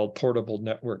is called Portable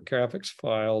Network Graphics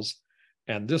Files,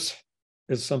 and this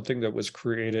is something that was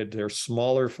created. They're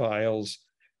smaller files.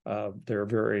 They're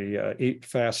very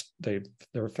fast.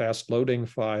 They're fast loading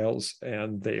files,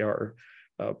 and they are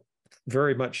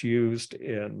very much used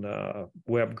in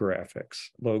web graphics,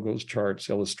 logos, charts,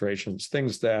 illustrations,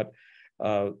 things that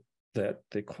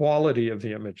the quality of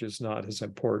the image is not as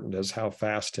important as how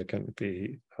fast it can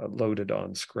be loaded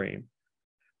on screen.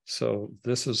 So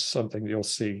this is something you'll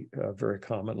see very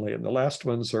commonly. And the last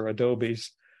ones are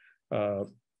Adobe's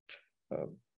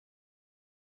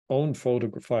own photo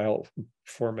file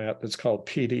format that's called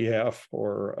PDF,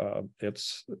 or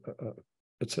it's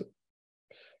a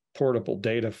portable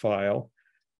data file.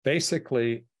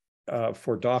 Basically,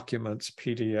 for documents,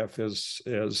 PDF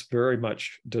is very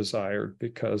much desired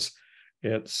because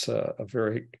it's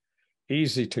very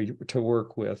easy to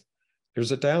work with.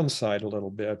 There's a downside a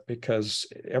little bit because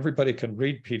everybody can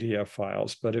read PDF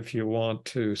files, but if you want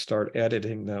to start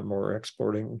editing them or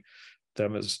exporting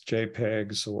them as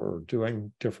JPEGs or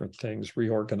doing different things,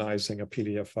 reorganizing a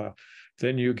PDF file,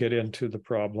 then you get into the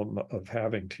problem of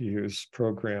having to use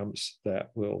programs that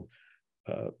will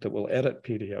edit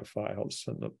PDF files.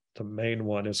 And the main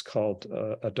one is called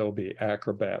Adobe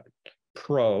Acrobat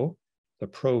Pro, the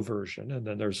Pro version. And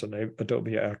then there's an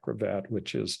Adobe Acrobat,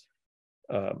 which is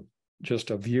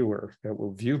just a viewer. It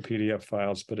will view PDF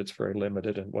files, but it's very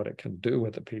limited in what it can do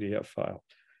with a PDF file.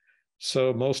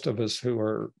 So most of us who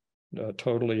are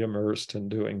totally immersed in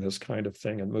doing this kind of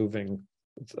thing and moving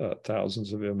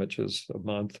thousands of images a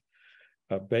month,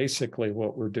 basically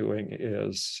what we're doing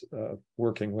is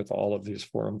working with all of these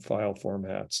file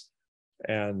formats,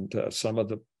 and some of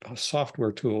the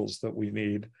software tools that we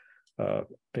need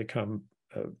become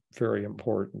very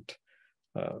important.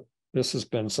 This has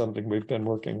been something I've been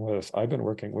working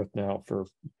with now for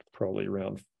probably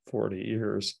around 40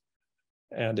 years.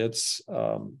 And it's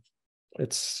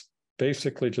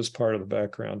basically just part of the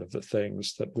background of the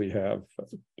things that we have,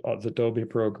 the Adobe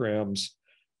programs,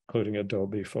 including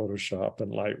Adobe Photoshop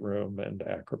and Lightroom and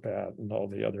Acrobat and all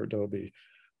the other Adobe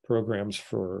programs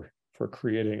for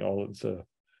creating all of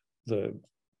the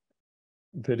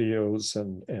videos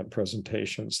and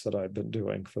presentations that I've been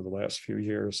doing for the last few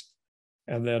years.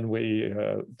 And then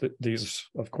these,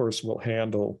 of course, will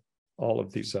handle all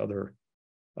of these other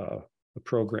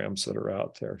programs that are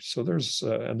out there. So there's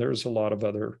a lot of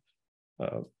other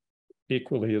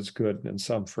equally as good and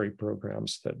some free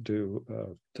programs that do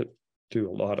a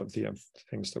lot of the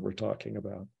things that we're talking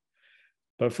about.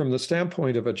 But from the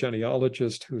standpoint of a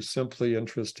genealogist who's simply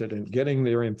interested in getting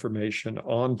their information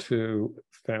onto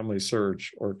FamilySearch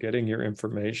or getting your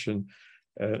information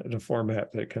in a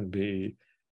format that can be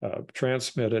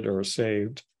transmitted or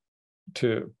saved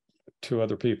to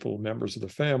other people, members of the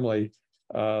family,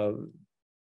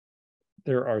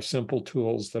 there are simple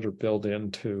tools that are built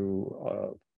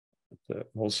into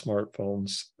most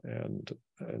smartphones, and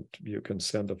you can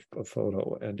send a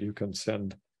photo, and you can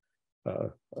send a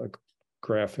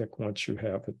graphic once you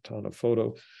have it on a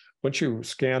photo. Once you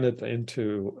scan it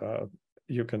into,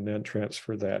 you can then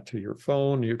transfer that to your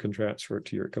phone, you can transfer it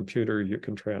to your computer, you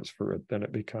can transfer it, then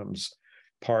it becomes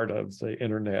part of the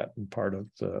internet and part of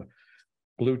the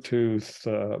Bluetooth,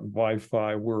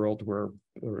 Wi-Fi world where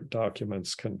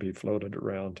documents can be floated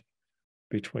around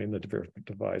between the different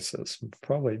devices.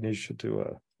 Probably need to do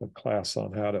a class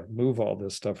on how to move all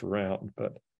this stuff around,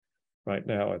 but right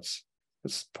now it's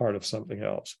part of something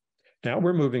else. Now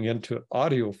we're moving into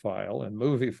audio file and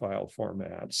movie file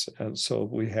formats. And so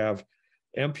we have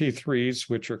MP3s,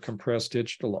 which are compressed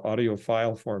digital audio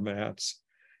file formats.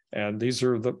 And these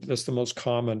are that's the most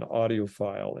common audio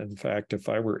file. In fact, if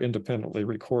I were independently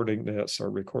recording this or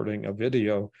recording a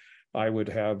video, I would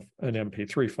have an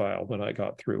MP3 file when I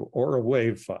got through, or a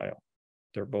WAV file.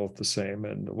 They're both the same.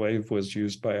 And the WAV was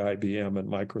used by IBM and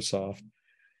Microsoft.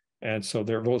 And so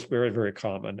they're both very, very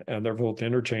common, and they're both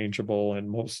interchangeable, and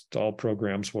most all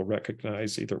programs will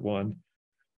recognize either one.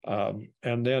 And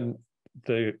then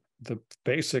the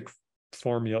basic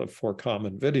formula for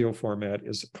common video format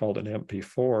is called an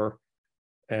MP4.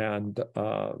 And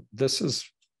this is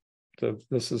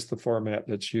the format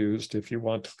that's used if you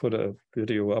want to put a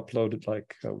video uploaded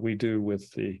like we do with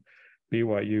the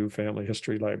BYU Family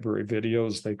History Library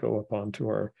videos. They go up onto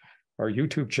our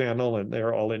YouTube channel, and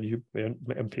they're all in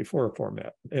MP4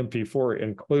 format. MP4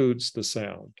 includes the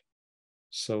sound.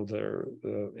 So the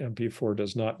MP4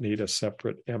 does not need a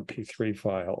separate MP3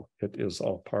 file. It is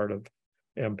all part of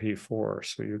MP4.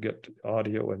 So you get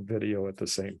audio and video at the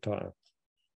same time.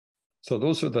 So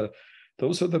those are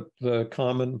the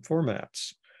common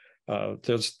formats.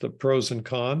 There's the pros and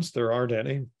cons. There aren't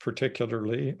any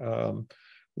particularly.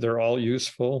 They're all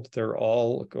useful. They're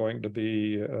all going to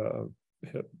be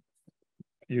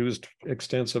used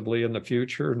extensively in the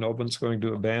future. No one's going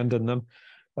to abandon them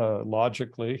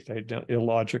logically.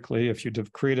 Illogically, if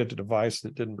you'd created a device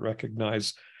that didn't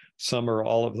recognize some or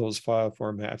all of those file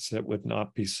formats, it would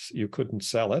not be, you couldn't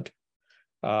sell it.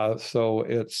 So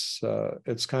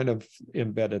it's kind of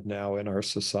embedded now in our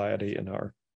society, in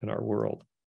our world.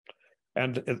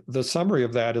 And the summary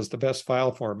of that is the best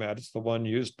file format is the one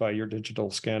used by your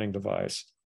digital scanning device.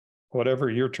 Whatever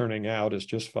you're turning out is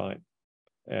just fine,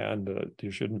 and you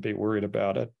shouldn't be worried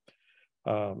about it.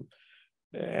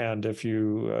 And if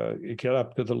you get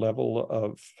up to the level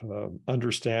of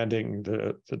understanding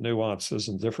the nuances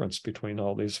and difference between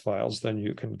all these files, then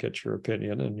you can get your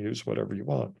opinion and use whatever you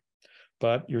want.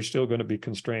 But you're still going to be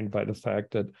constrained by the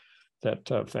fact that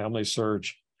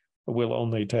FamilySearch will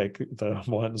only take the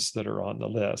ones that are on the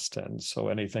list. And so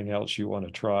anything else you want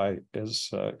to try is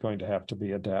going to have to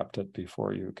be adapted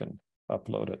before you can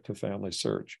upload it to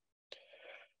FamilySearch.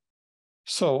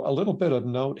 So a little bit of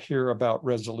note here about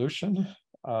resolution.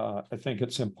 I think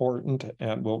it's important,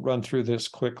 and we'll run through this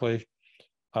quickly.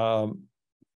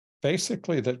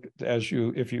 Basically,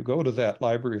 if you go to that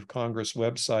Library of Congress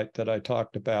website that I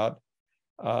talked about,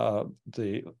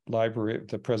 the Library,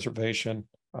 the Preservation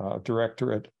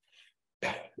Directorate,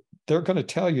 they're going to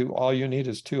tell you all you need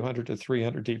is 200 to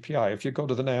 300 DPI. If you go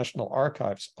to the National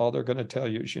Archives, all they're going to tell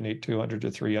you is you need 200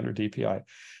 to 300 DPI.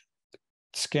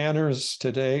 Scanners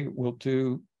today will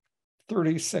do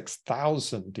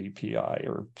 36,000 DPI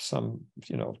or some,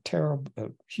 terrible,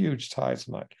 huge size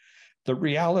amount. The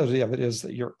reality of it is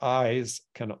that your eyes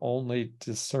can only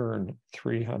discern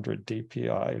 300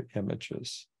 DPI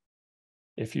images.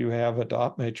 If you have a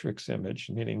dot matrix image,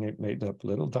 meaning it made up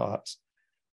little dots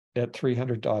at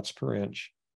 300 dots per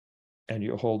inch, and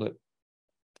you hold it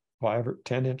 5 or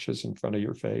 10 inches in front of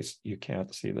your face, you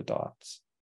can't see the dots.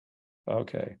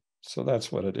 Okay, so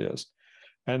that's what it is.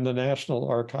 And the National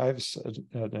Archives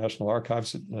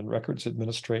and Records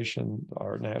Administration,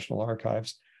 our National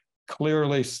Archives,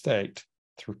 clearly state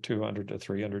through 200 to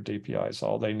 300 DPI is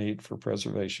all they need for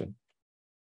preservation.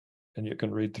 And you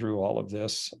can read through all of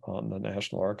this on the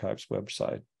National Archives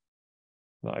website.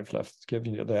 And I've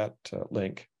given you that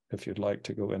link if you'd like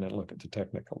to go in and look at the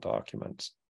technical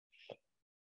documents.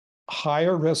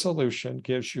 Higher resolution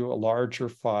gives you a larger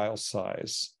file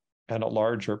size and a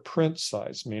larger print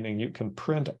size, meaning you can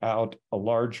print out a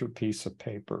larger piece of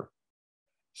paper.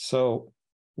 So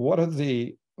what is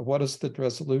the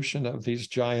resolution of these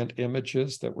giant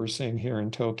images that we're seeing here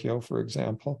in Tokyo, for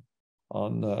example,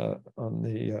 on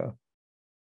the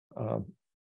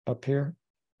up here?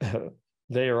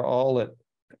 They are all at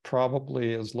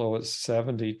probably as low as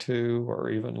 72 or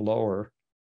even lower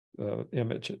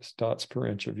images, dots per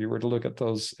inch. If you were to look at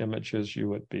those images, you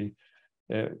would be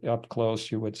up close,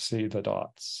 you would see the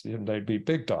dots, and they'd be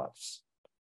big dots.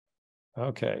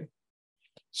 Okay,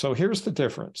 so here's the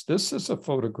difference. This is a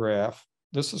photograph.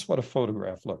 This is what a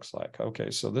photograph looks like.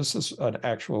 Okay, so this is an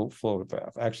actual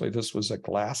photograph. Actually, this was a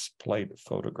glass plate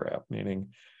photograph, meaning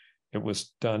it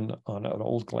was done on an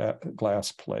old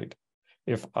glass plate.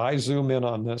 If I zoom in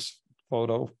on this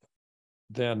photo,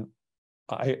 then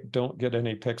I don't get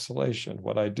any pixelation.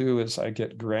 What I do is I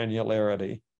get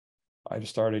granularity. I'm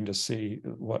starting to see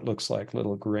what looks like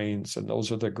little grains, and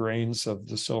those are the grains of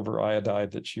the silver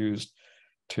iodide that's used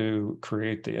to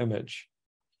create the image.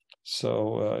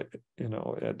 So, you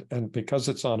know, and because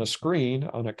it's on a screen,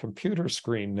 on a computer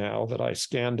screen now that I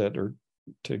scanned it or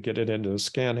to get it into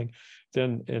scanning,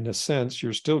 then in a sense,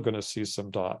 you're still going to see some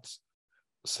dots,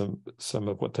 some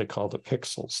of what they call the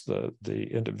pixels, the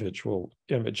individual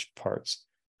image parts.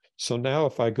 So now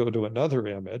if I go to another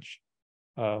image,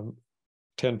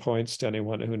 10 points to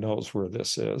anyone who knows where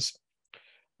this is,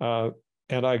 and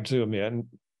I zoom in,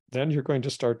 then you're going to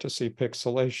start to see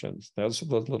pixelations. Those are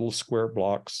the little square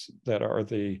blocks that are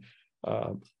the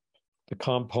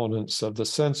components of the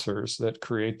sensors that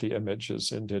create the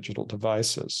images in digital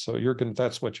devices. So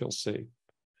that's what you'll see.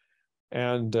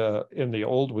 And in the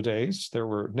old days, there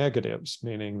were negatives,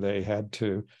 meaning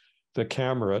the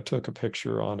camera took a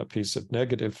picture on a piece of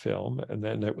negative film, and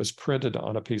then it was printed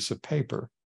on a piece of paper.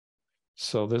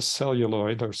 So this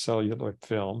celluloid or cellular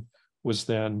film was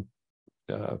then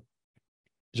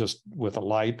just with a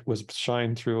light was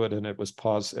shined through it, and it was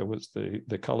it was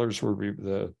the colors were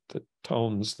the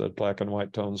tones, the black and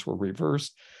white tones were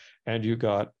reversed, and you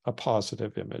got a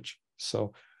positive image.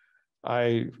 So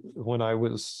when I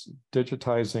was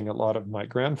digitizing a lot of my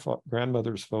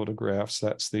grandmother's photographs,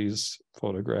 that's these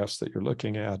photographs that you're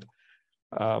looking at,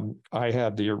 I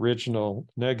had the original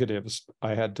negatives.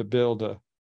 I had to build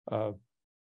a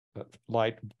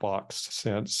light box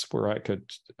sense where I could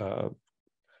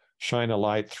shine a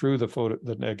light through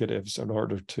the negatives in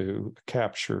order to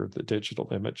capture the digital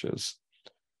images.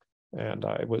 And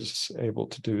I was able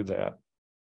to do that.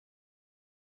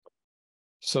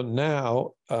 So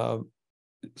now,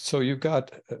 so you've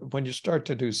got, when you start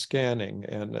to do scanning,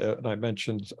 and I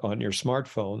mentioned on your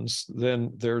smartphones,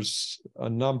 then there's a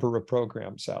number of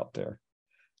programs out there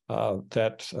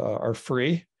that are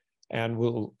free and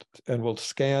will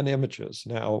scan images.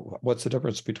 Now, what's the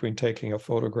difference between taking a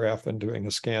photograph and doing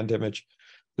a scanned image?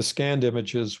 The scanned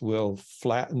images will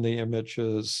flatten the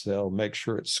images. They'll make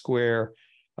sure it's square.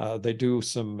 They do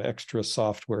some extra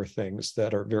software things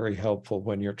that are very helpful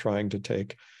when you're trying to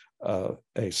take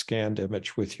a scanned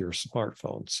image with your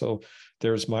smartphone. So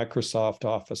there's Microsoft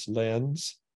Office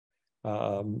Lens.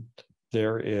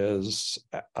 There is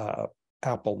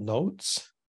Apple Notes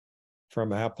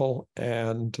from Apple,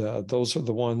 and those are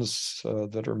the ones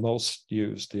that are most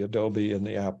used, the Adobe and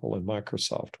the Apple and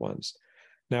Microsoft ones.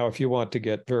 Now, if you want to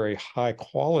get very high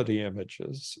quality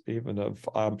images, even of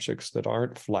objects that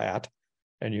aren't flat,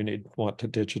 and you want to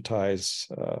digitize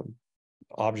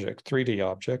 3D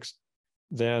objects,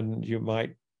 then you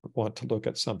might want to look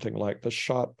at something like the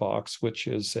Shotbox, which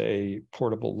is a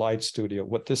portable light studio.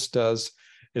 What this does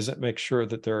is it makes sure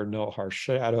that there are no harsh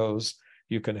shadows.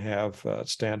 You can have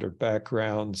standard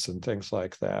backgrounds and things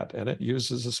like that. And it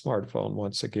uses a smartphone,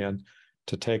 once again,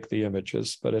 to take the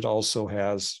images, but it also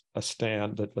has a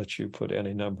stand that lets you put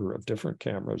any number of different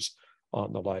cameras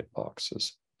on the light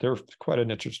boxes. They're quite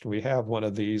an interest. We have one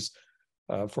of these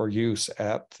for use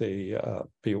at the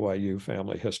BYU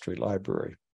Family History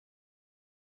Library.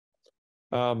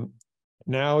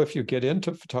 Now, if you get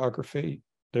into photography,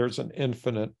 there's an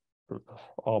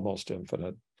almost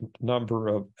infinite number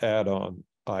of add-on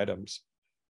items.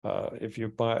 If you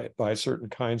buy certain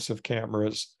kinds of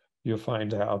cameras, you'll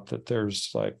find out that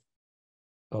there's like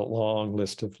a long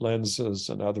list of lenses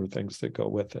and other things that go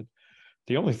with it.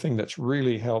 The only thing that's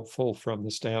really helpful from the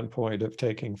standpoint of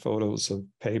taking photos of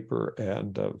paper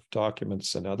and of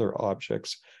documents and other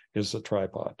objects is a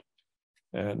tripod.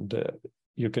 And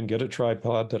you can get a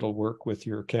tripod that'll work with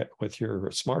your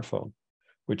smartphone,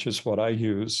 which is what I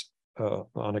use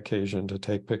on occasion to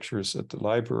take pictures at the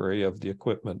library of the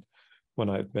equipment when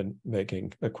I've been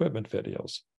making equipment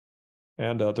videos,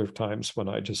 and other times when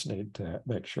I just need to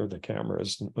make sure the camera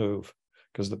doesn't move.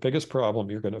 Because the biggest problem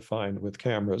you're going to find with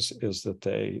cameras is that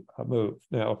they move.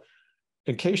 Now,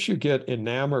 in case you get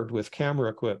enamored with camera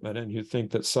equipment and you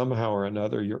think that somehow or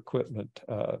another your equipment,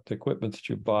 the equipment that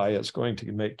you buy is going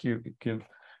to make you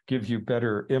give you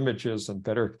better images and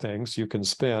better things, you can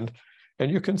spend. And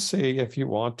you can see if you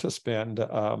want to spend,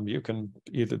 you can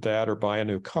either that or buy a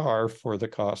new car for the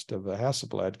cost of a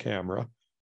Hasselblad camera,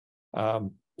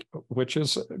 which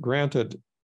is granted.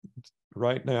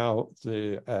 Right now,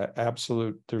 the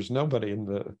absolute, there's nobody in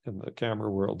the camera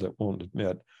world that won't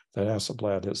admit that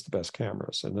Hasselblad is the best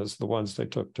cameras. And there's the ones they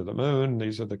took to the moon.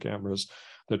 These are the cameras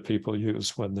that people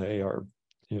use when they are,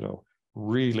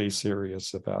 really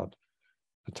serious about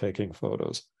taking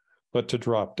photos. But to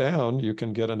drop down, you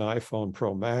can get an iPhone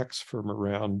Pro Max from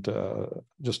around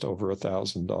just over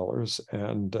 $1,000.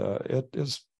 And it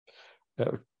is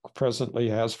presently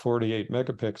has 48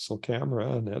 megapixel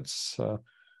camera, and it's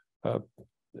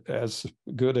as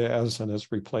good as and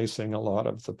is replacing a lot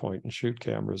of the point and shoot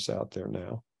cameras out there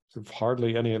now. So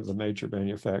hardly any of the major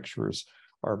manufacturers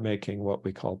are making what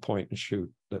we call point and shoot.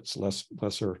 That's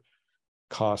lesser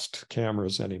cost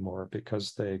cameras anymore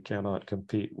because they cannot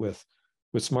compete with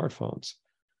smartphones.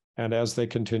 And as they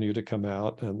continue to come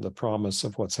out, and the promise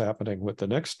of what's happening with the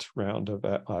next round of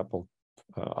Apple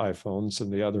iPhones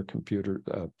and the other computer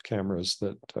cameras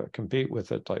that compete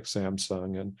with it, like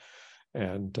Samsung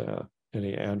and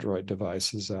any Android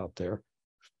devices out there,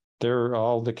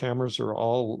 the cameras are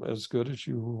all as good as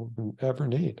you ever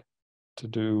need to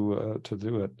do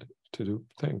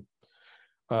thing.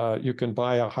 You can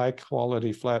buy a high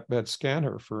quality flatbed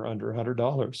scanner for under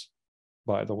 $100,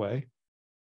 by the way.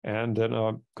 And then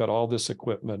I've got all this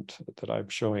equipment that I'm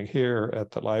showing here at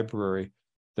the library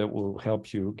that will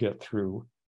help you get through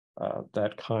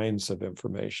that kinds of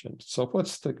information. So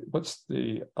what's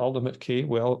the ultimate key?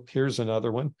 Well, here's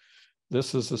another one.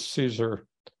 This is a Caesar.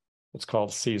 It's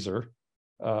called Caesar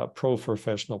Pro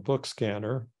Professional Book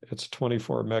Scanner. It's a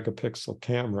 24 megapixel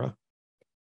camera,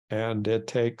 and it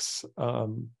takes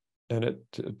and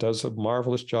it does a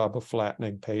marvelous job of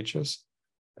flattening pages.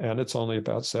 And it's only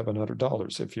about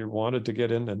 $700. If you wanted to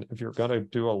get in, and if you're going to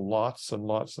do lots and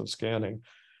lots of scanning,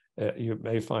 you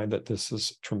may find that this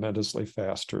is tremendously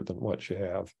faster than what you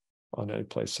have on any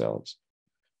place else.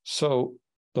 So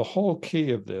the whole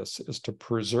key of this is to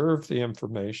preserve the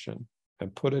information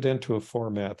and put it into a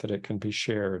format that it can be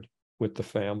shared with the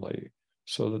family,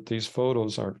 so that these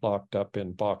photos aren't locked up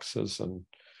in boxes and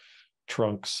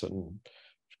trunks and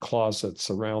closets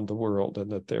around the world,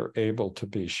 and that they're able to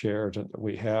be shared, and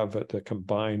we have the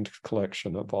combined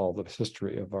collection of all the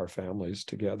history of our families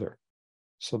together.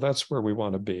 So that's where we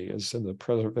want to be, is in the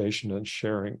preservation and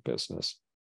sharing business.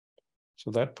 So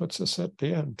that puts us at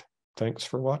the end. Thanks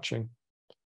for watching.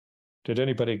 Did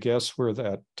anybody guess where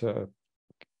that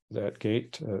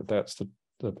gate, that's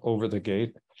the over the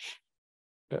gate?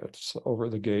 It's over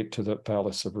the gate to the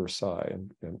Palace of Versailles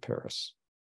in Paris.